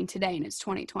happening today, and it's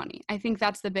 2020. I think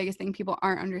that's the biggest thing people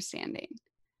aren't understanding.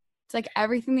 It's like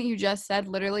everything that you just said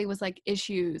literally was like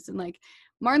issues, and like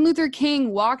Martin Luther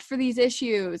King walked for these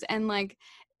issues, and like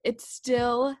it's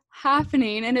still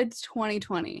happening, and it's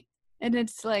 2020. And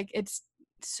it's like, it's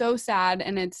so sad,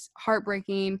 and it's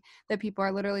heartbreaking that people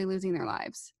are literally losing their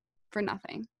lives for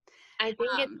nothing. I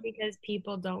think it's because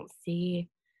people don't see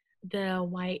the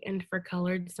white and for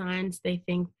colored signs. They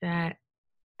think that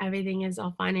everything is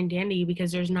all fine and dandy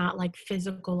because there's not like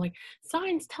physical like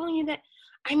signs telling you that.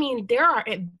 I mean, there are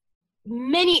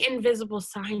many invisible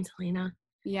signs, Lena.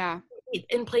 Yeah.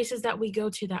 In places that we go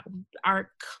to that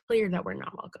are clear that we're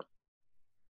not welcome.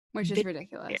 Which is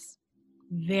ridiculous.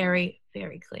 Very,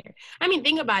 very clear. I mean,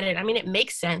 think about it. I mean, it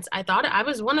makes sense. I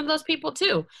was one of those people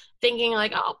too, thinking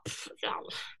like, oh,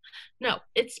 no,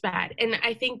 it's bad. And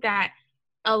I think that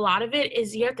a lot of it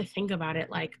is, you have to think about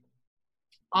it like,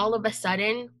 all of a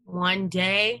sudden, one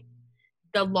day,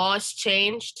 the laws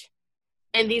changed.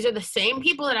 And these are the same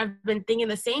people that have been thinking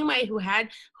the same way,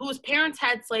 whose parents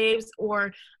had slaves,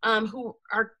 or who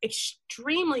are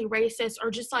extremely racist,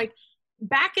 or just like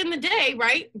back in the day,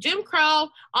 right? Jim Crow,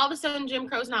 all of a sudden Jim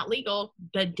Crow's not legal.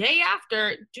 The day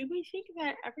after, do we think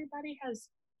that everybody has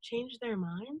changed their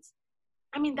minds?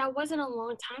 I mean, that wasn't a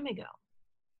long time ago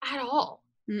at all.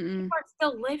 Mm-mm. People are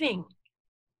still living.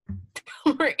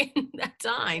 We're in that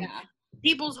time. Yeah.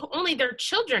 only their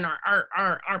children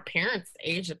are parents'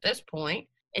 age at this point.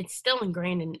 It's still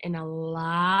ingrained in a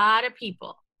lot of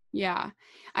people. Yeah.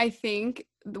 I think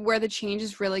where the change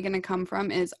is really going to come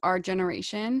from is our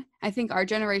generation. I think our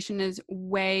generation is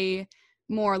way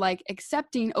more like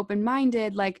accepting,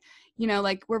 open-minded, like, you know,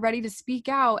 like we're ready to speak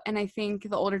out. And I think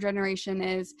the older generation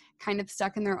is kind of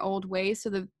stuck in their old ways.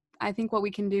 So I think what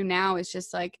we can do now is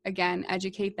just like, again,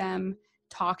 educate them,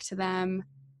 talk to them,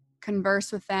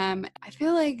 converse with them. I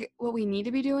feel like what we need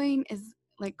to be doing is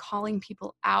like calling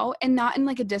people out, and not in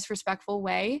like a disrespectful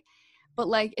way, but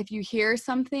like if you hear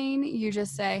something, you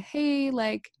just say, hey,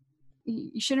 like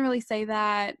you shouldn't really say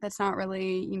that. That's not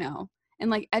really, you know, and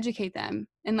like educate them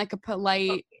in like a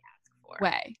polite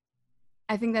way.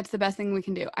 I think that's the best thing we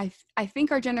can do. I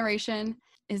think our generation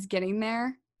is getting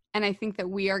there, and I think that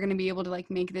we are going to be able to like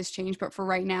make this change, but for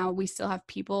right now we still have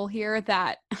people here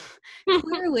that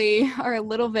clearly are a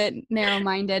little bit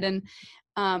narrow-minded, and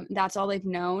that's all they've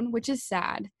known, which is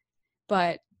sad.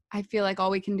 But I feel like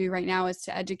all we can do right now is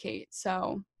to educate.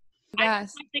 So I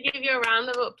yes. have to give you a round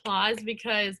of applause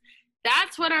because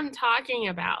that's what I'm talking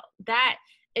about. That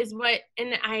is what,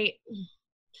 and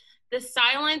the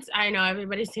silence, I know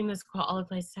everybody's seen this quote all the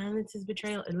place, silence is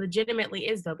betrayal. It legitimately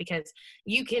is, though, because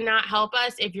you cannot help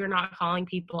us if you're not calling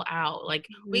people out. Like,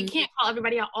 we can't call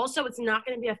everybody out. Also, it's not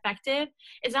going to be effective.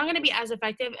 It's not going to be as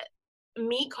effective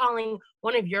me calling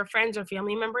one of your friends or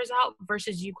family members out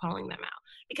versus you calling them out,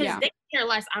 because they care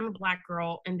less. I'm a Black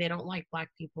girl and they don't like Black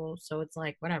people, so it's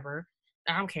like, whatever,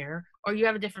 I don't care. Or you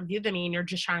have a different view than me and you're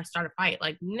just trying to start a fight.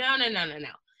 Like, no.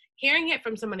 Hearing it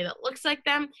from somebody that looks like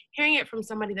them, hearing it from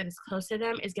somebody that is close to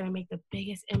them is going to make the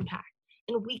biggest impact,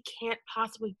 and we can't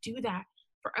possibly do that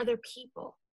for other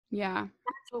people. Yeah,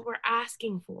 that's what we're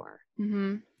asking for.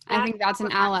 I think that's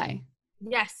an ally.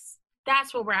 Yes,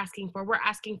 that's what we're asking for. We're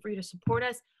asking for you to support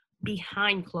us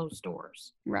behind closed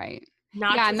doors. Right.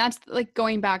 Not and that's like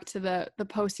going back to the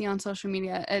posting on social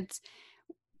media.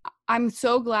 I'm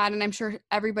so glad, and I'm sure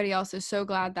everybody else is so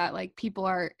glad that like people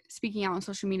are speaking out on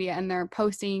social media and they're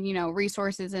posting, you know,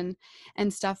 resources and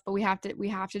stuff, but we have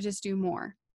to just do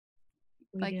more.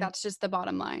 That's just the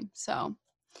bottom line. So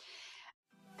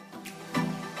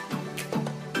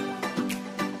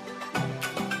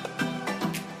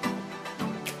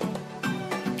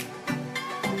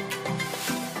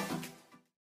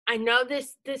I know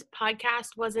this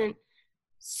podcast wasn't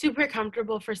super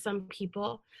comfortable for some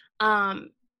people,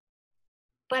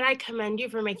 but I commend you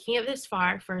for making it this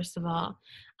far, first of all.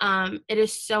 It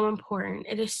is so important.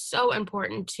 It is so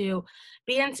important to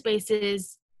be in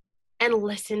spaces and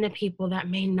listen to people that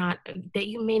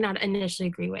you may not initially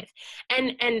agree with.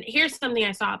 And here's something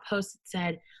I saw a post that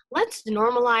said, let's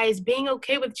normalize being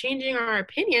okay with changing our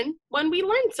opinion when we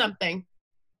learn something.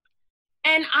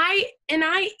 And I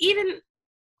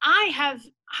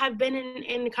have been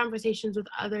in conversations with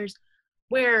others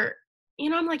where, you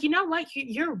know, I'm like, you know what,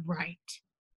 you're right.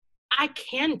 I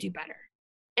can do better,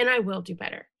 and I will do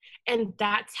better. And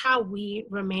that's how we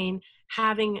remain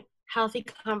having healthy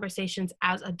conversations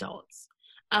as adults.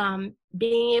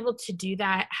 Being able to do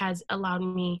that has allowed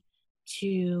me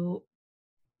to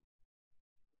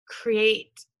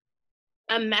create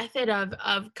a method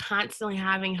of constantly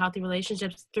having healthy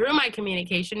relationships through my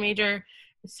communication major.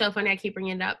 It's so funny I keep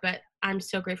bringing it up, but I'm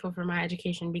so grateful for my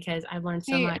education because I've learned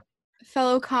so much.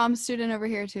 Fellow comm student over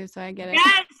here too, so I get it.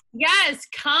 Yes,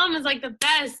 comm is like the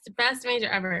best major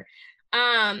ever.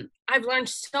 I've learned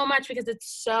so much because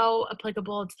it's so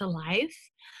applicable to life.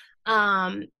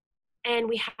 And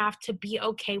we have to be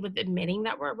okay with admitting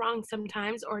that we're wrong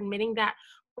sometimes, or admitting that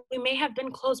we may have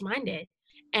been closed-minded.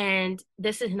 And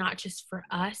this is not just for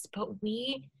us, but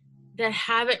we that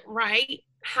have it right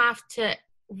have to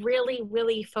really,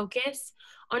 really focus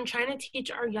on trying to teach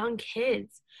our young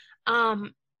kids.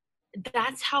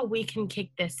 That's how we can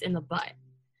kick this in the butt,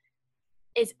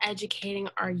 is educating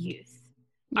our youth.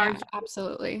 Yeah,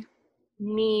 absolutely.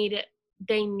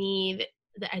 They need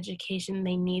the education,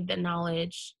 they need the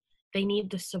knowledge, they need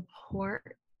the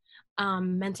support.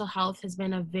 Mental health has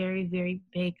been a very, very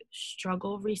big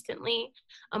struggle recently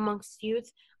amongst youth,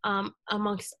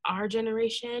 amongst our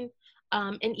generation,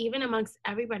 and even amongst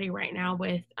everybody right now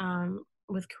with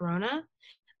Corona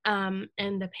and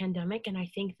the pandemic. And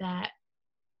I think that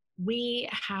we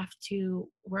have to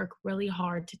work really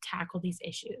hard to tackle these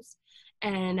issues.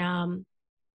 And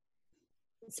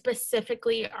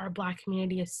specifically, our Black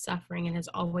community is suffering and has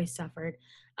always suffered.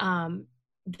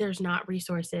 There's not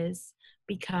resources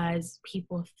because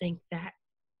people think that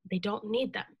they don't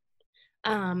need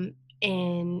them.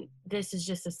 and this is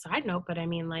just a side note, but I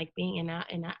mean, like being in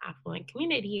an affluent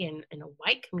community and in a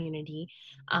white community,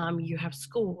 you have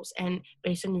schools, and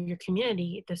based on your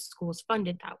community, the school is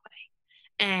funded that way.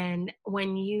 And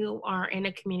when you are in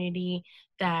a community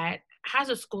that has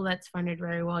a school that's funded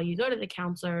very well, you go to the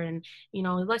counselor, and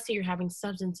let's say you're having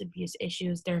substance abuse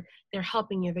issues, they're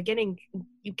helping you, they're getting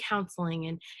you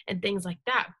counseling and things like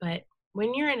that. But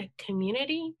when you're in a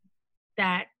community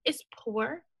that is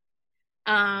poor,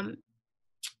 um,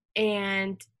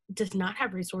 and does not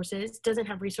have resources, doesn't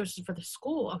have resources for the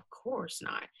school, of course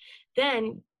not,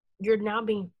 then you're now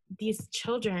these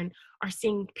children are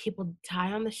seeing people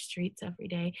die on the streets every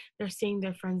day. They're seeing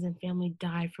their friends and family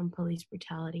die from police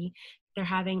brutality. They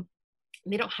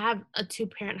don't have a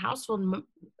two-parent household,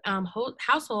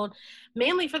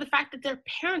 mainly for the fact that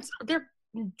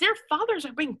their fathers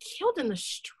are being killed in the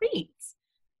streets.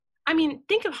 I mean,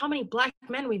 think of how many Black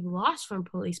men we've lost from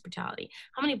police brutality,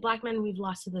 how many Black men we've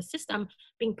lost to the system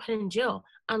being put in jail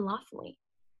unlawfully.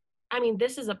 I mean,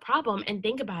 this is a problem. And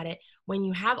think about it. When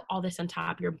you have all this on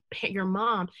top, your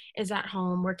mom is at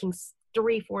home working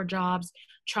 3, 4 jobs,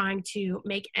 trying to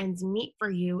make ends meet for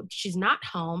you. She's not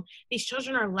home. These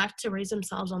children are left to raise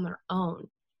themselves on their own.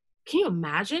 Can you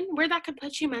imagine where that could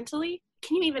put you mentally?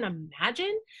 Can you even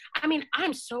imagine? I mean,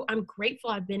 I'm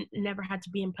grateful I've never had to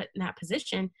be put in that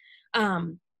position.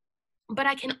 But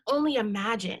I can only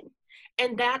imagine.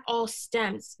 And that all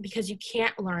stems because you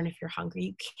can't learn if you're hungry.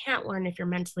 You can't learn if you're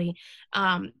mentally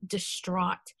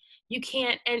distraught. You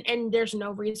can't, and there's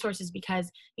no resources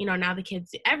because, now the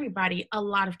kids, a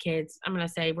lot of kids, I'm going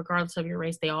to say, regardless of your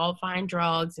race, they all find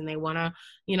drugs and they want to,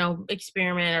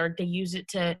 experiment, or they use it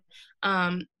to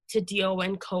deal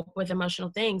and cope with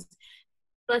emotional things.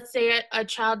 Let's say a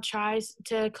child tries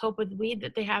to cope with weed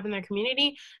that they have in their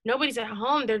community. Nobody's at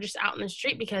home. They're just out in the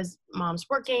street because mom's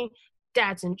working,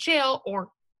 dad's in jail or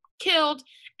killed.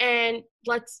 And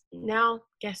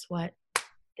guess what?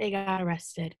 They got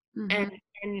arrested. Mm-hmm.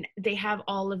 And they have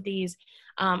all of these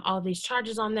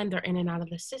charges on them. They're in and out of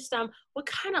the system. What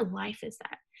kind of life is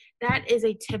that? That is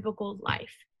a typical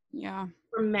life. Yeah.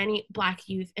 For many Black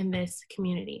youth in this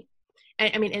community.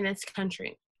 I mean, in this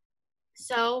country.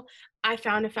 So I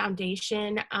found a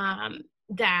foundation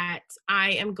that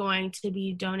I am going to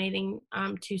be donating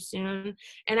to soon.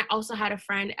 And I also had a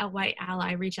friend, a white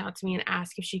ally, reach out to me and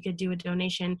ask if she could do a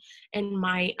donation in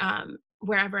my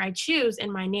wherever I choose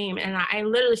in my name. And I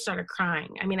literally started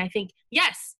crying. I mean, I think,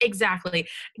 yes, exactly.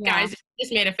 Yeah. Guys,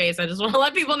 just made a face. I just want to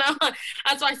let people know.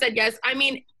 That's why I said yes. I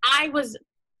mean, I was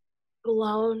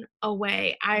blown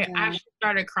away. I actually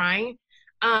started crying.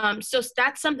 So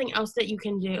that's something else that you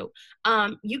can do.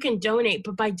 You can donate,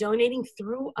 but by donating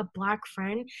through a Black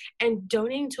friend and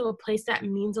donating to a place that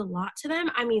means a lot to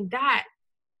them, I mean,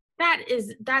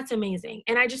 that's amazing.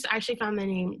 And I just actually found the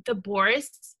name, the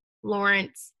Boris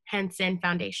Lawrence Henson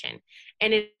Foundation.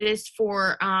 And it is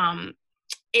for,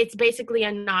 it's basically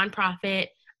a nonprofit.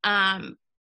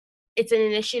 It's an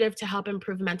initiative to help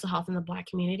improve mental health in the Black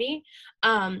community.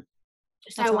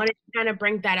 So I wanted to kind of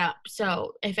bring that up.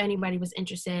 So if anybody was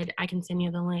interested, I can send you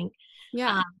the link.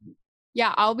 Yeah.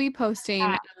 Yeah, I'll be posting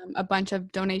a bunch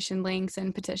of donation links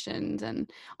and petitions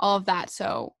and all of that.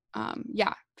 So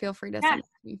yeah, feel free to send it to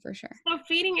me for sure. So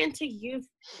feeding into youth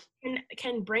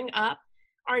can bring up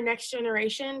our next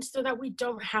generation so that we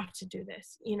don't have to do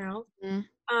this,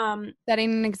 Mm-hmm.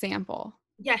 Setting an example.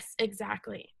 Yes,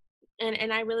 exactly.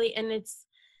 And I really, and it's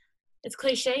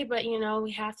cliche, but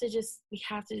we have to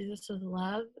do this with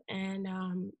love. And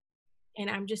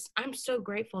I'm so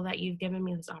grateful that you've given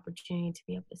me this opportunity to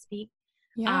be able to speak.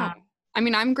 Yeah. I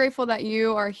mean, I'm grateful that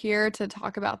you are here to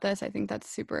talk about this. I think that's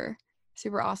super,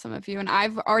 super awesome of you. And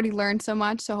I've already learned so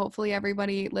much. So hopefully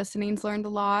everybody listening's learned a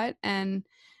lot, and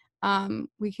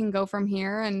we can go from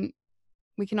here, and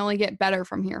we can only get better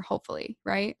from here, hopefully.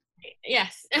 Right?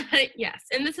 Yes. Yes.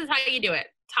 And this is how you do it.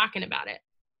 Talking about it.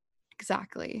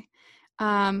 Exactly.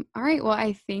 All right. Well,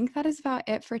 I think that is about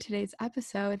it for today's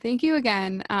episode. Thank you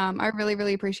again. I really,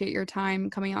 really appreciate your time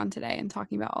coming on today and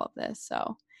talking about all of this.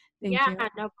 So thank you. Yeah,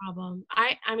 no problem.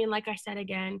 I mean, like I said,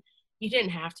 again, you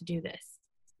didn't have to do this.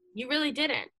 You really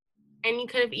didn't. And you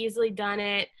could have easily done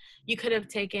it. You could have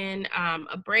taken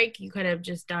a break. You could have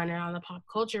just done it on the pop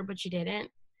culture, but you didn't.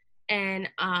 And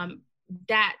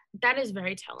that is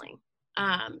very telling.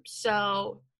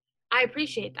 So I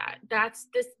appreciate that.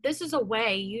 This is a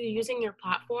way, you using your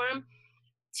platform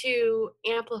to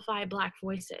amplify Black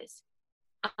voices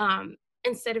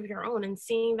instead of your own, and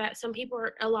seeing that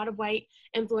a lot of white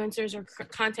influencers or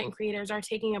content creators are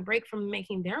taking a break from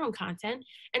making their own content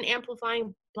and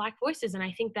amplifying Black voices. And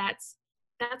I think that's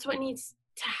what needs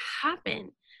to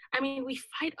happen. I mean, we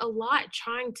fight a lot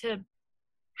trying to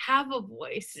have a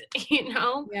voice, you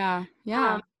know? Yeah. Um,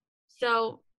 Yeah.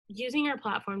 so using your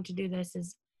platform to do this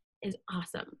is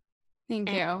awesome. Thank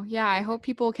And you. Yeah, I hope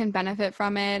people can benefit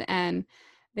from it and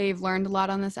they've learned a lot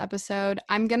on this episode.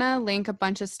 I'm going to link a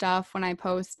bunch of stuff when I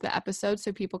post the episode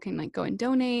so people can like go and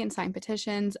donate and sign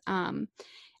petitions.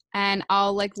 And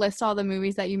I'll like list all the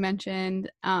movies that you mentioned.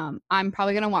 I'm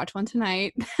probably going to watch one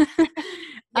tonight. yes, please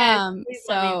let me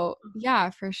So know. yeah,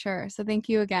 for sure. So thank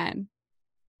you again.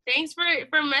 Thanks for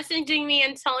messaging me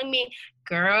and telling me,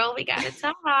 girl, we gotta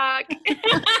talk.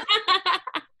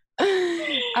 All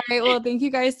right. Well, thank you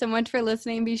guys so much for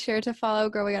listening. Be sure to follow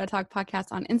Girl We Gotta Talk podcast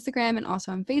on Instagram and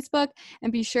also on Facebook.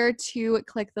 And be sure to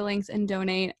click the links and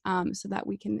donate so that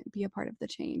we can be a part of the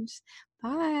change.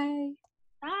 Bye.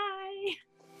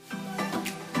 Bye.